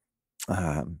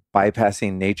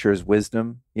 bypassing nature's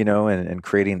wisdom, and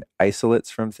creating isolates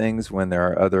from things, when there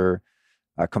are other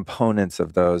components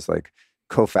of those, like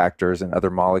cofactors and other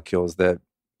molecules that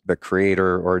the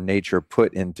creator or nature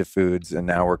put into foods, and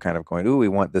now we're kind of going, ooh, we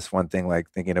want this one thing, like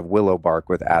thinking of willow bark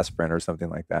with aspirin or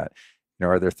something like that.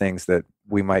 Are there things that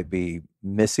we might be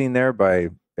missing there by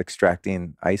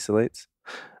extracting isolates?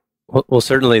 Well,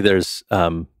 certainly there's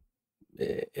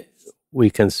we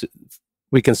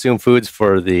consume foods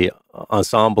for the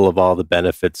ensemble of all the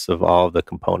benefits of all the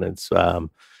components,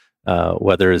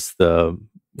 whether it's the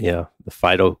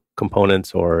phyto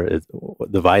components, or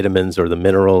the vitamins, or the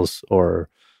minerals, or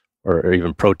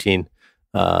even protein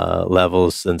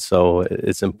levels. And so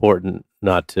it's important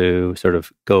not to sort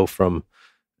of go from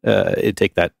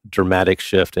take that dramatic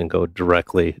shift and go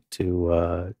directly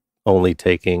to only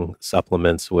taking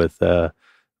supplements with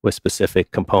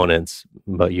specific components,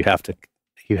 but you have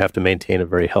to maintain a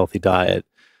very healthy diet.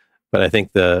 But I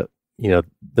think the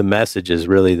message is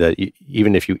really that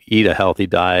even if you eat a healthy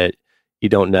diet, you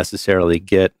don't necessarily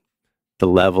get the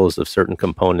levels of certain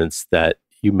components that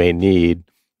you may need,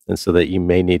 and so that you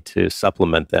may need to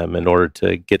supplement them in order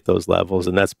to get those levels.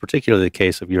 And that's particularly the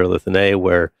case of urolithin A,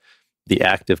 where the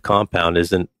active compound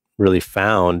isn't really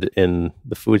found in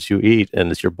the foods you eat,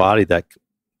 and it's your body that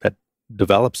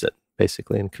develops it,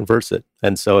 basically, and converts it.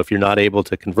 And so if you're not able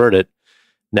to convert it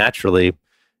naturally,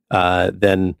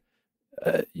 then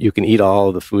you can eat all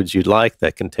of the foods you'd like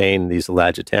that contain these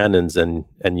ellagitannins,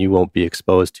 and you won't be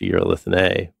exposed to urolithin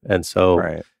A. And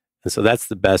so that's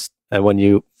the best. And when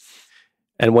you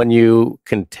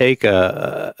can take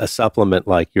a supplement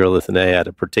like urolithin A at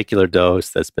a particular dose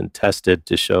that's been tested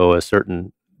to show a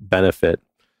certain benefit,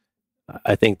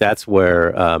 I think that's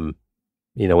where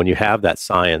when you have that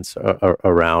science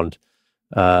around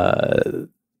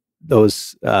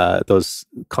those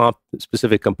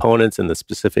specific components and the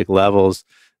specific levels,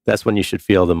 that's when you should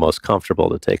feel the most comfortable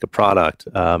to take a product,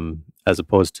 as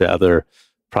opposed to other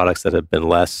products that have been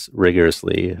less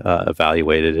rigorously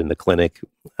evaluated in the clinic,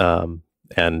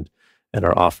 and and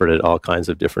are offered at all kinds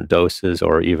of different doses,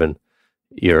 or even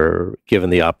you're given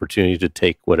the opportunity to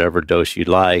take whatever dose you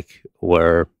like,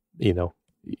 where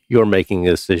you're making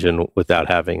a decision without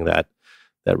having that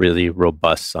really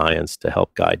robust science to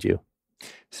help guide you.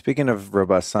 Speaking of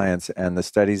robust science and the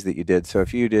studies that you did, so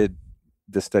if you did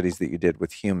the studies that you did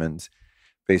with humans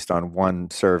based on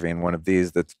one serving, one of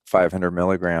these that's 500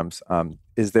 milligrams,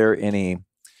 is there any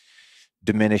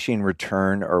diminishing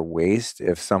return or waste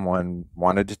if someone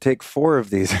wanted to take 4 of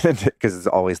these? Because it's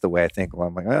always the way I think. Well,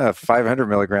 I'm like, 500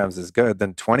 milligrams is good,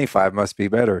 then 25 must be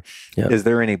better. Yeah. Is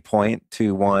there any point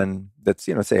to one that's,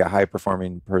 say a high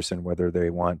performing person, whether they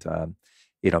want,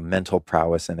 mental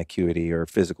prowess and acuity or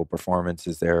physical performance?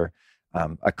 Is there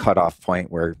a cutoff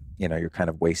point where, you're kind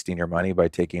of wasting your money by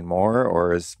taking more,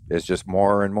 or is just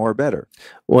more and more better?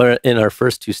 Well, in our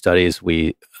first 2 studies,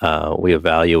 we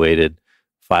evaluated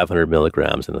 500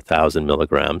 milligrams and 1,000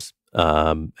 milligrams,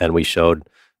 and we showed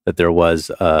that there was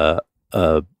a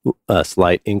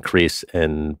slight increase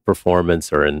in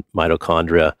performance or in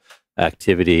mitochondria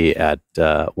activity at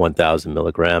 1,000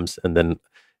 milligrams. And then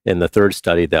in the third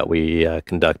study that we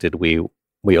conducted,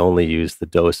 we only used the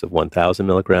dose of 1,000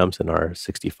 milligrams in our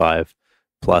 65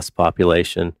 plus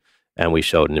population, and we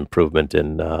showed an improvement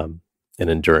in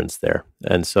endurance there.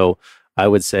 And so I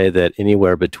would say that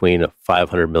anywhere between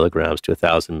 500 milligrams to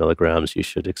 1,000 milligrams, you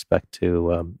should expect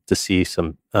to see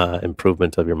some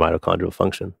improvement of your mitochondrial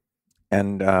function.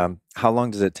 And how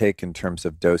long does it take in terms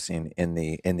of dosing in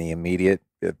the immediate?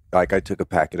 Like, I took a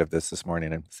packet of this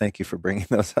morning, and thank you for bringing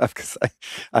those up, because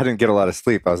I didn't get a lot of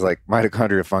sleep. I was like,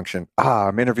 mitochondrial function.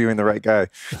 I'm interviewing the right guy.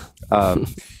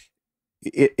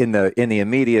 In the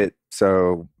immediate,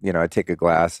 so I take a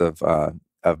glass of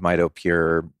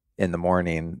Mitopure in the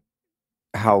morning.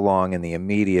 How long in the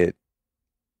immediate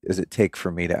does it take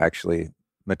for me to actually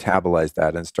metabolize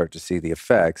that and start to see the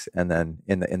effects? And then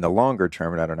in the longer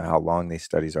term, and I don't know how long these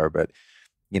studies are, but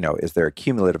is there a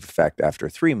cumulative effect after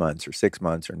 3 months or 6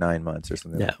 months or 9 months or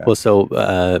something like that? Well,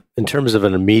 so in terms of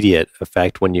an immediate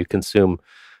effect, when you consume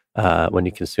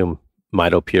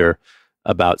Mitopure,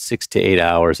 about 6 to 8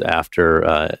 hours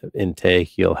after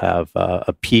intake, you'll have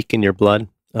a peak in your blood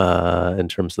in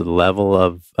terms of the level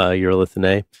of urolithin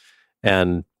A.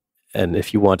 And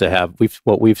if you want to have,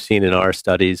 what we've seen in our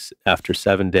studies, after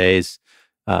 7 days,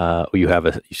 you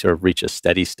sort of reach a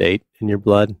steady state in your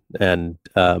blood. And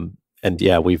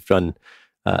yeah, we've done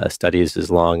studies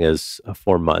as long as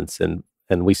 4 months, and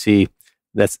we see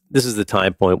this is the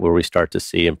time point where we start to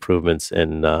see improvements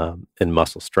in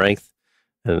muscle strength.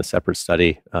 And in a separate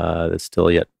study that's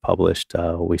still yet published,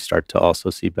 we start to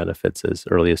also see benefits as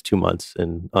early as 2 months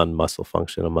on muscle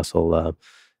function and muscle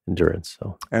endurance.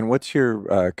 So, and what's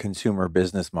your consumer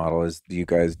business model? Do you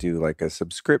guys do like a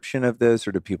subscription of this,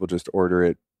 or do people just order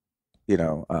it,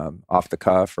 off the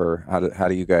cuff, or how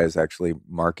do you guys actually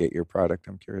market your product?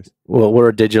 I'm curious. Well, we're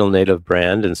a digital native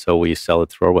brand, and so we sell it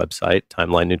through our website,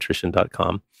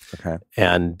 timelinenutrition.com. Okay.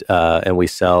 And we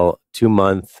sell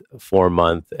 2-month,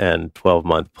 4-month, and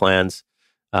 12-month plans,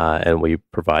 and we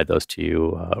provide those to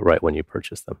you right when you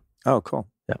purchase them. Oh, cool.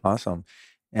 Yeah. Awesome.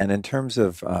 And in terms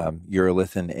of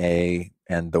Urolithin A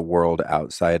and the world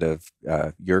outside of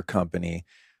your company,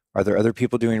 are there other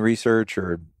people doing research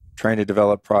or trying to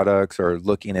develop products or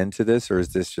looking into this, or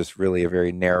is this just really a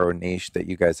very narrow niche that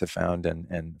you guys have found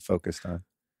and focused on?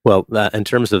 Well, in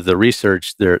terms of the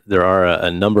research, there are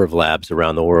a number of labs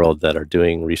around the world that are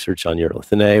doing research on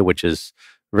urolithin A, which is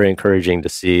very encouraging to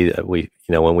see. That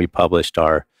when we published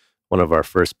one of our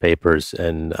first papers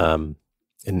in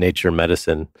Nature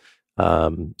Medicine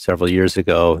several years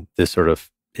ago, this sort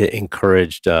of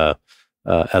encouraged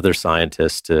other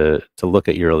scientists to look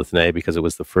at urolithin A, because it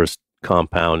was the first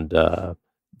compound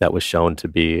that was shown to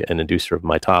be an inducer of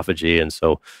mitophagy, and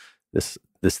so this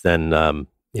then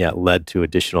led to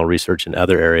additional research in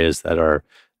other areas that are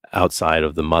outside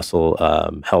of the muscle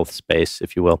health space,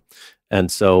 if you will.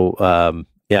 And so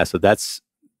so that's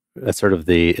sort of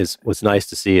what's nice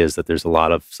to see is that there's a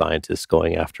lot of scientists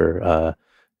going after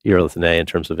urolithin A in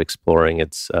terms of exploring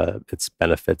its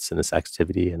benefits and its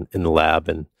activity in the lab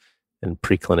and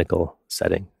preclinical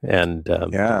setting. And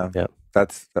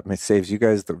that saves you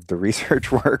guys the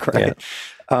research work, right?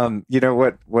 Yeah.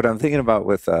 What I'm thinking about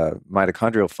with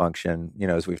mitochondrial function,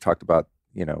 as we've talked about,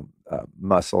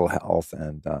 muscle health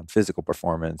and physical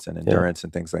performance and endurance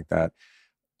and things like that.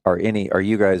 Are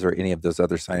you guys or any of those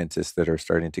other scientists that are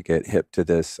starting to get hip to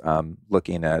this,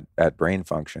 looking at brain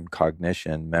function,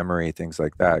 cognition, memory, things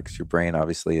like that? Because your brain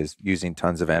obviously is using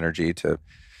tons of energy to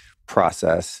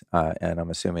process, and I'm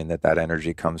assuming that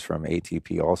energy comes from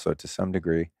ATP also to some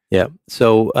degree. Yeah.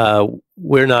 So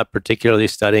we're not particularly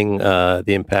studying the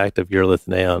impact of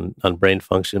urolithin A on brain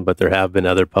function, but there have been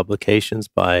other publications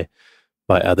by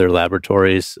other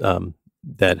laboratories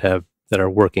that are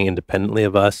working independently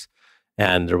of us.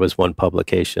 And there was one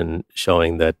publication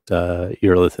showing that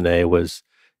urolithin A was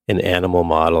in animal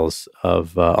models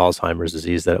of Alzheimer's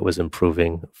disease, that it was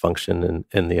improving function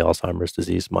in the Alzheimer's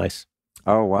disease mice.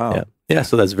 Oh, wow. Yeah. Yeah.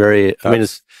 So that's very,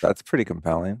 that's pretty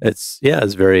compelling. It's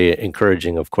very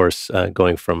encouraging, of course,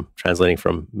 translating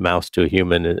from mouse to a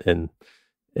human in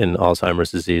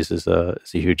Alzheimer's disease is a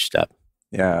huge step.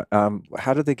 Yeah.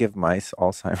 How do they give mice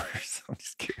Alzheimer's? I'm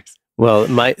just curious. Well,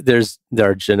 there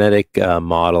are genetic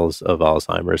models of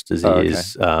Alzheimer's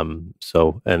disease. Oh,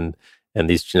 okay. And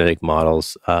these genetic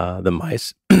models, the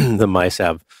mice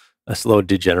have a slow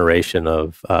degeneration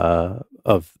of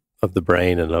the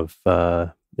brain and of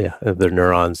their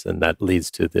neurons, and that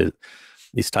leads to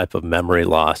these type of memory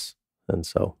loss. And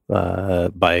so,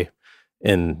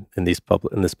 in this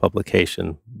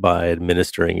publication, by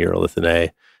administering urolithin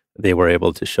A, they were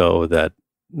able to show that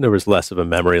there was less of a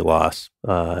memory loss,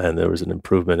 and there was an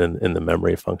improvement in the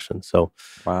memory function. So,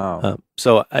 wow.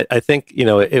 So I think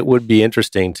it would be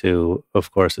interesting to,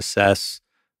 of course, assess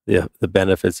the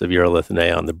benefits of urolithin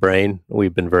A on the brain.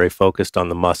 We've been very focused on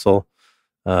the muscle.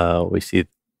 We see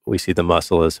the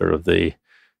muscle as sort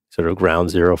of ground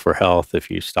zero for health. If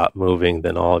you stop moving,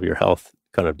 then all of your health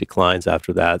kind of declines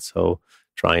after that. So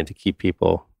trying to keep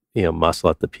people, muscle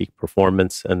at the peak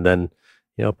performance, and then,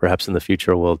 perhaps in the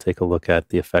future we'll take a look at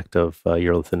the effect of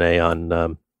urolithin A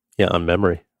on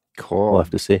memory. Cool. We'll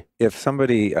have to see. If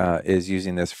somebody is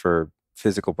using this for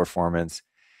physical performance,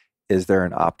 is there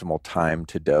an optimal time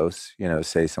to dose?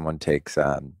 Say someone takes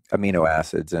amino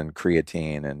acids and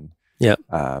creatine and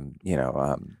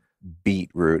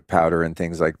beetroot powder and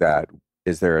things like that.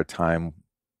 Is there a time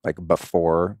like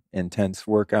before intense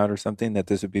workout or something that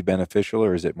this would be beneficial,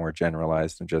 or is it more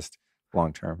generalized and just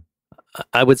long term?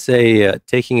 I would say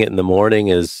taking it in the morning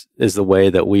is the way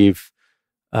that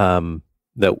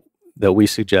that we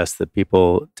suggest that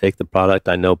people take the product.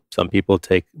 I know some people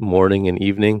take morning and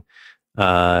evening.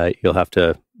 You'll have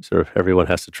to everyone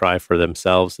has to try for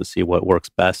themselves to see what works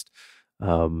best.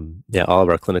 All of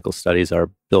our clinical studies are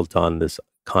built on this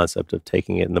concept of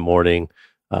taking it in the morning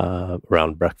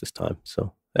around breakfast time.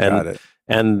 So, Got it.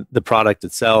 And the product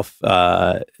itself,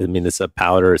 it's a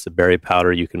powder, it's a berry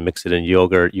powder. You can mix it in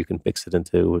yogurt, you can mix it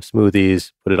into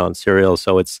smoothies, put it on cereal.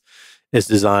 So it's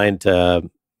designed to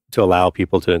allow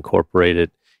people to incorporate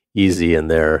it easy in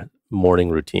their morning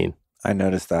routine. I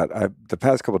noticed that. The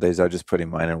past couple of days, I was just putting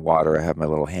mine in water. I have my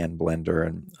little hand blender,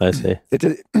 and I see.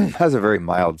 It has a very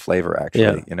mild flavor,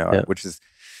 actually. Which is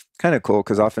kind of cool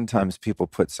because oftentimes people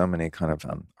put so many kind of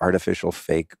artificial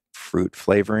fake fruit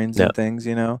flavorings and things,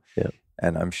 Yeah.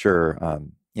 And I'm sure,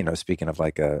 speaking of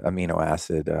like a amino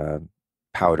acid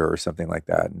powder or something like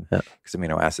that, because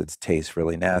amino acids taste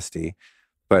really nasty.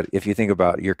 But if you think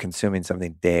about you're consuming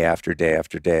something day after day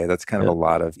after day, that's kind of a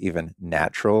lot of even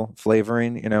natural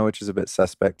flavoring, which is a bit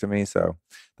suspect to me. So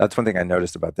that's one thing I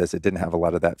noticed about this. It didn't have a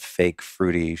lot of that fake,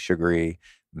 fruity, sugary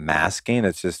masking.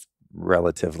 It's just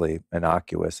relatively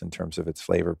innocuous in terms of its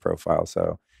flavor profile.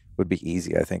 So it would be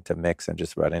easy, I think, to mix in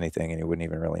just about anything and you wouldn't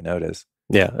even really notice.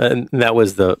 Yeah, and that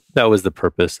was the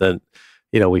purpose. That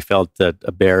we felt that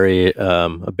a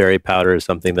berry powder is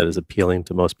something that is appealing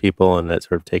to most people, and that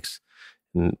sort of takes.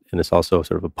 And it's also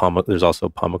sort of there's also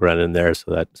pomegranate in there,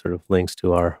 so that sort of links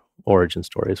to our origin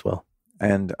story as well.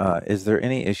 And is there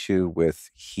any issue with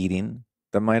heating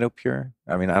the Mitopure?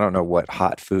 I mean, I don't know what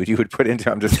hot food you would put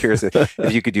into. I'm just curious if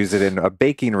you could use it in a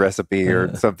baking recipe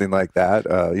or something like that.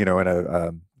 In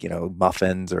a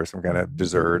muffins or some kind of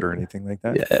dessert or anything like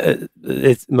that. Yeah,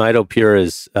 Mitopure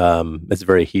is it's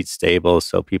very heat stable,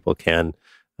 so people can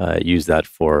use that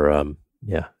for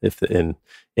if in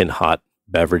hot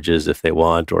beverages if they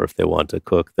want, or if they want to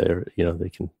cook,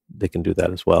 they can do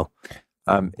that as well.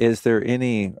 Is there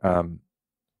any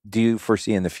do you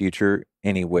foresee in the future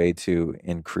any way to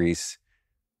increase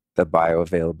the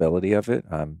bioavailability of it?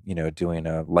 Doing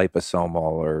a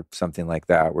liposomal or something like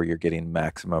that where you're getting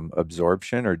maximum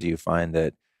absorption, or do you find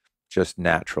that just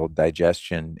natural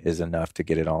digestion is enough to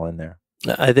get it all in there?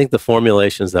 I think the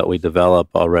formulations that we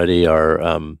develop already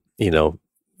are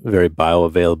very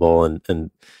bioavailable,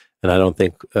 and I don't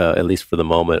think, at least for the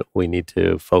moment, we need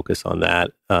to focus on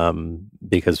that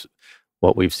because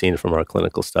what we've seen from our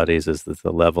clinical studies is that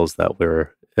the levels that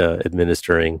we're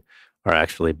administering are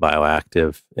actually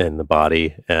bioactive in the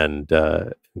body and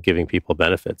giving people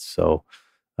benefits. So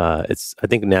I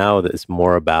think now that it's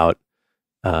more about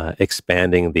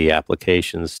expanding the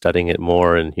applications, studying it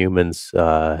more in humans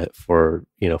for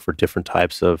different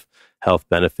types of health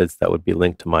benefits that would be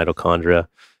linked to mitochondria,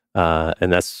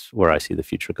 and that's where I see the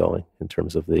future going in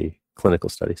terms of the clinical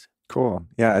studies. Cool.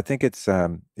 Yeah, I think it's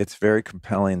very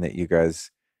compelling that you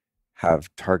guys have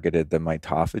targeted the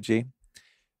mitophagy,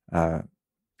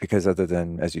 because other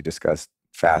than, as you discussed,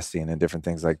 fasting and different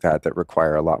things like that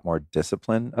require a lot more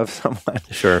discipline of someone.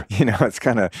 Sure. It's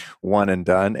kind of one and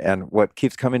done. And what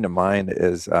keeps coming to mind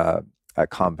is a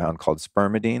compound called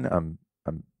spermidine. I'm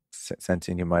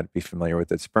sensing you might be familiar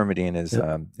with it. Spermidine is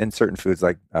in certain foods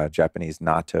like Japanese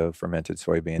natto, fermented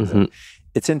soybeans. Mm-hmm. And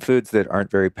it's in foods that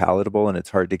aren't very palatable, and it's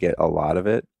hard to get a lot of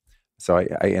it. So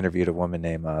I interviewed a woman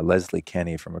named Leslie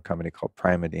Kenny from a company called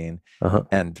Primadine,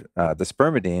 and the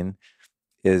spermidine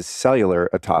is cellular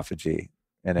autophagy,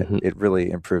 and it really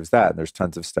improves that. And there's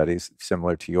tons of studies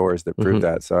similar to yours that prove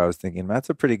that. So I was thinking that's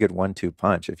a pretty good 1-2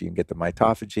 punch if you can get the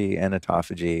mitophagy and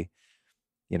autophagy,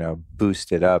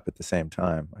 boosted up at the same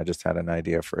time. I just had an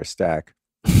idea for a stack.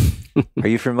 Are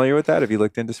you familiar with that? Have you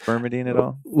looked into spermidine at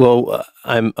all? Well,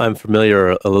 I'm familiar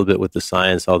a little bit with the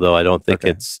science, although I don't think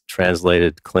it's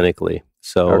translated clinically.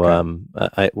 So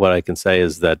what I can say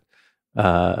is that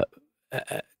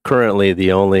currently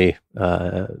the only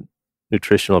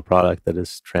nutritional product that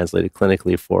is translated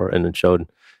clinically for and showed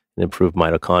an improved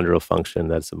mitochondrial function,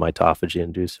 that's a mitophagy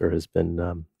inducer, has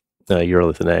been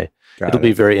urolithin A. It'll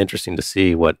be very interesting to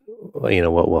see what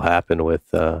will happen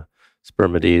with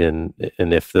spermidine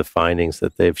and if the findings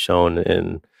that they've shown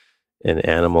in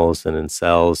animals and in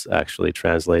cells actually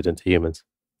translate into humans.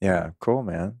 Yeah, cool,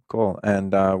 man. Cool.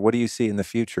 And what do you see in the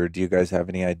future? Do you guys have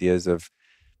any ideas of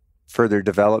further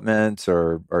developments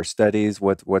or studies?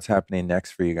 What's happening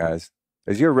next for you guys?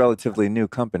 Because you're a relatively new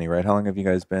company, right? How long have you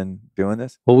guys been doing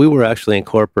this? Well, we were actually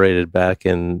incorporated back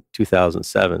in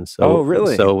 2007. So,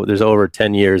 really? So there's over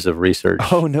 10 years of research.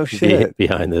 Oh, no shit.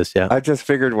 Behind this, yeah. I just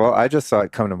figured, I just saw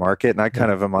it come to market, and I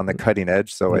kind of am on the cutting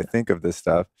edge, so I think of this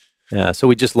stuff. Yeah, so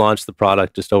we just launched the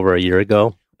product just over a year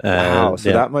ago. Wow,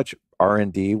 so that much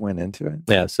R&D went into it?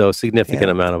 Yeah, so a significant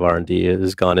amount of R&D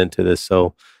has gone into this.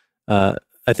 So I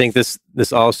think this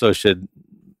also should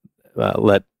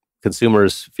let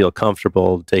consumers feel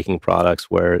comfortable taking products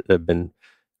where they've been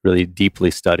really deeply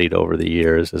studied over the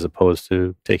years, as opposed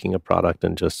to taking a product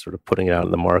and just sort of putting it out in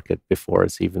the market before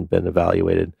it's even been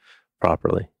evaluated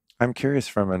properly. I'm curious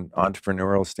from an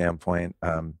entrepreneurial standpoint,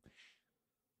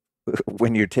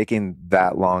 when you're taking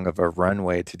that long of a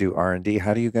runway to do R&D,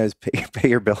 how do you guys pay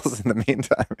your bills in the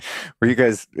meantime? Were you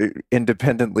guys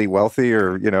independently wealthy,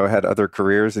 or had other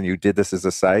careers and you did this as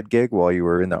a side gig while you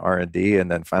were in the R&D, and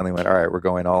then finally went, all right, we're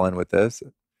going all in with this?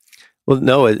 Well,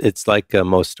 no, it's like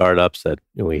most startups that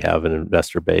we have an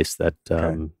investor base that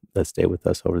stay with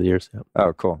us over the years. Yeah.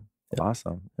 Oh, cool. Yeah.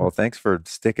 Awesome. Well, thanks for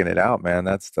sticking it out, man.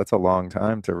 That's a long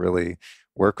time to really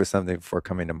work with something before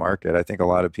coming to market. I think a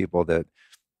lot of people that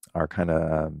are kind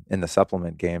of in the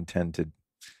supplement game tend to,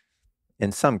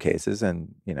 in some cases,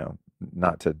 and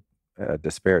not to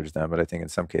disparage them, but I think in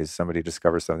some cases somebody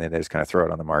discovers something, they just kind of throw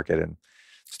it on the market and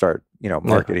start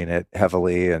marketing it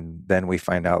heavily, and then we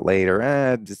find out later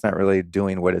it's not really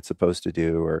doing what it's supposed to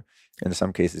do, or in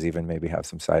some cases even maybe have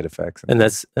some side effects. And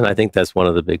I think that's one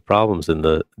of the big problems in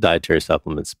the dietary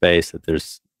supplement space, that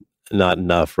there's not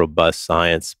enough robust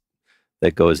science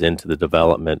that goes into the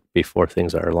development before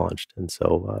things are launched. And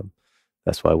so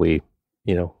that's why we're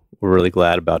really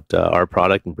glad about our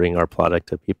product and bringing our product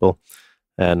to people.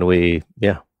 And we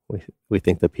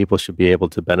think that people should be able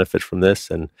to benefit from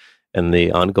this and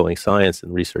the ongoing science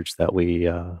and research that we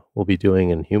will be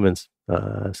doing in humans,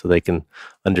 so they can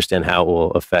understand how it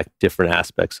will affect different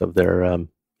aspects of their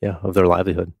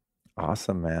livelihood.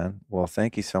 Awesome, man. Well,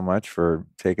 thank you so much for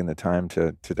taking the time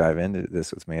to dive into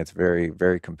this with me. It's very,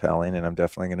 very compelling, and I'm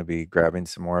definitely going to be grabbing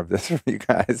some more of this from you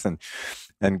guys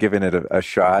and giving it a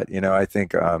shot. I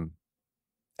think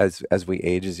as we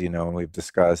age, as and we've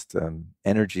discussed,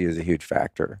 energy is a huge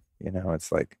factor.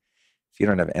 It's like, if you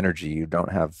don't have energy, you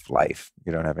don't have life.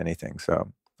 You don't have anything.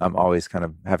 So I'm always kind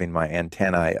of having my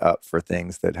antennae up for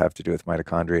things that have to do with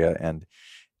mitochondria and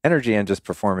energy and just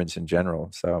performance in general.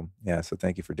 So so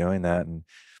thank you for doing that and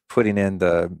putting in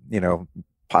the,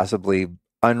 possibly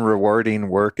unrewarding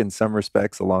work in some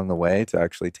respects along the way to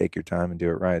actually take your time and do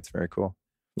it right. It's very cool.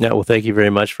 Yeah, well, thank you very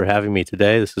much for having me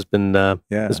today. This has been this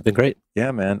has been great.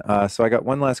 Yeah, man. So I got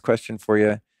one last question for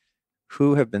you.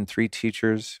 Who have been 3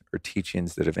 teachers or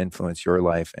teachings that have influenced your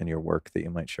life and your work that you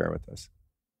might share with us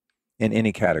in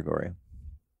any category?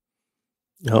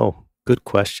 Oh, good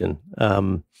question.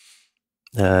 Well,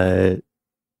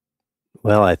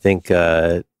 I think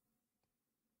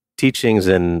teachings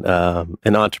and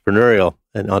entrepreneurial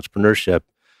in entrepreneurship,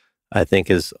 I think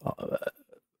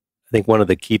one of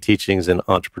the key teachings in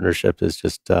entrepreneurship is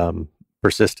just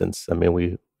persistence. I mean,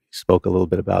 we spoke a little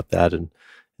bit about that and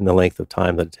in the length of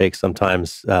time that it takes.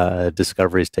 Sometimes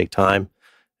discoveries take time,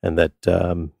 and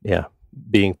that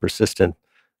being persistent,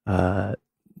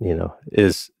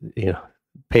 is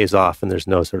pays off, and there's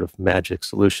no sort of magic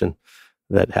solution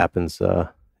that happens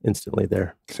instantly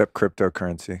there. Except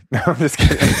cryptocurrency. No, I'm just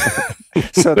kidding.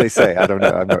 So they say. I don't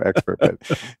know. I'm no expert, but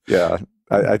yeah,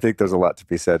 I think there's a lot to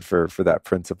be said for that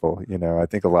principle. I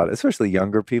think a lot, especially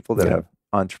younger people that have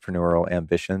entrepreneurial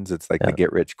ambitions. It's like the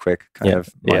get rich quick kind of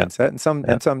mindset,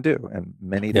 and some do, and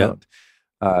many don't.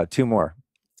 Two more.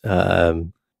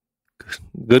 Good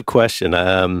question.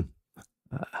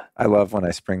 I love when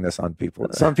I spring this on people.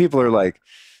 Some people are like,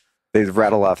 they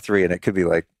rattle off three, and it could be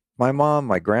like my mom,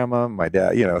 my grandma, my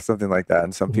dad, something like that.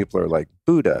 And some people are like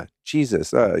Buddha, Jesus.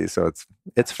 So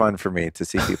it's fun for me to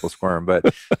see people squirm.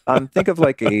 But think of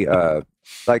like a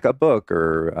book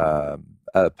or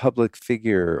a public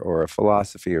figure or a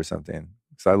philosophy or something.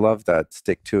 So I love that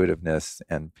stick-to-itiveness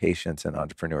and patience in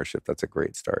entrepreneurship. That's a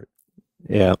great start.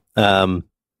 Yeah.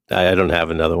 I don't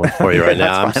have another one for you right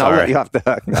now. I'm sorry. I'll let you off the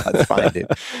hook. No, it's fine,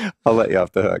 dude. I'll let you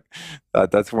off the hook.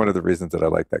 That's one of the reasons that I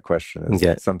like that question.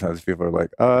 Is sometimes people are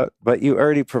like, but you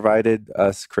already provided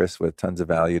us, Chris, with tons of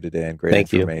value today and great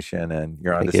information. And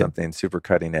you're onto something super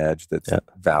cutting edge that's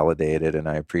validated. And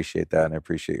I appreciate that. And I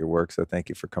appreciate your work. So thank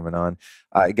you for coming on.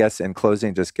 I guess in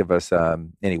closing, just give us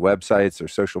any websites or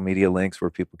social media links where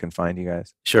people can find you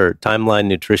guys. Sure.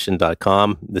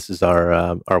 TimelineNutrition.com. This is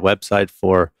our website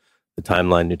for the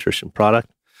Timeline Nutrition product,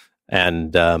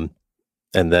 and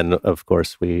then of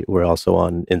course we're also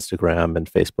on Instagram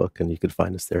and Facebook, and you can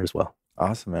find us there as well.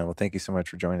 Awesome, man. Well, thank you so much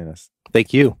for joining us.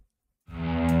 Thank you.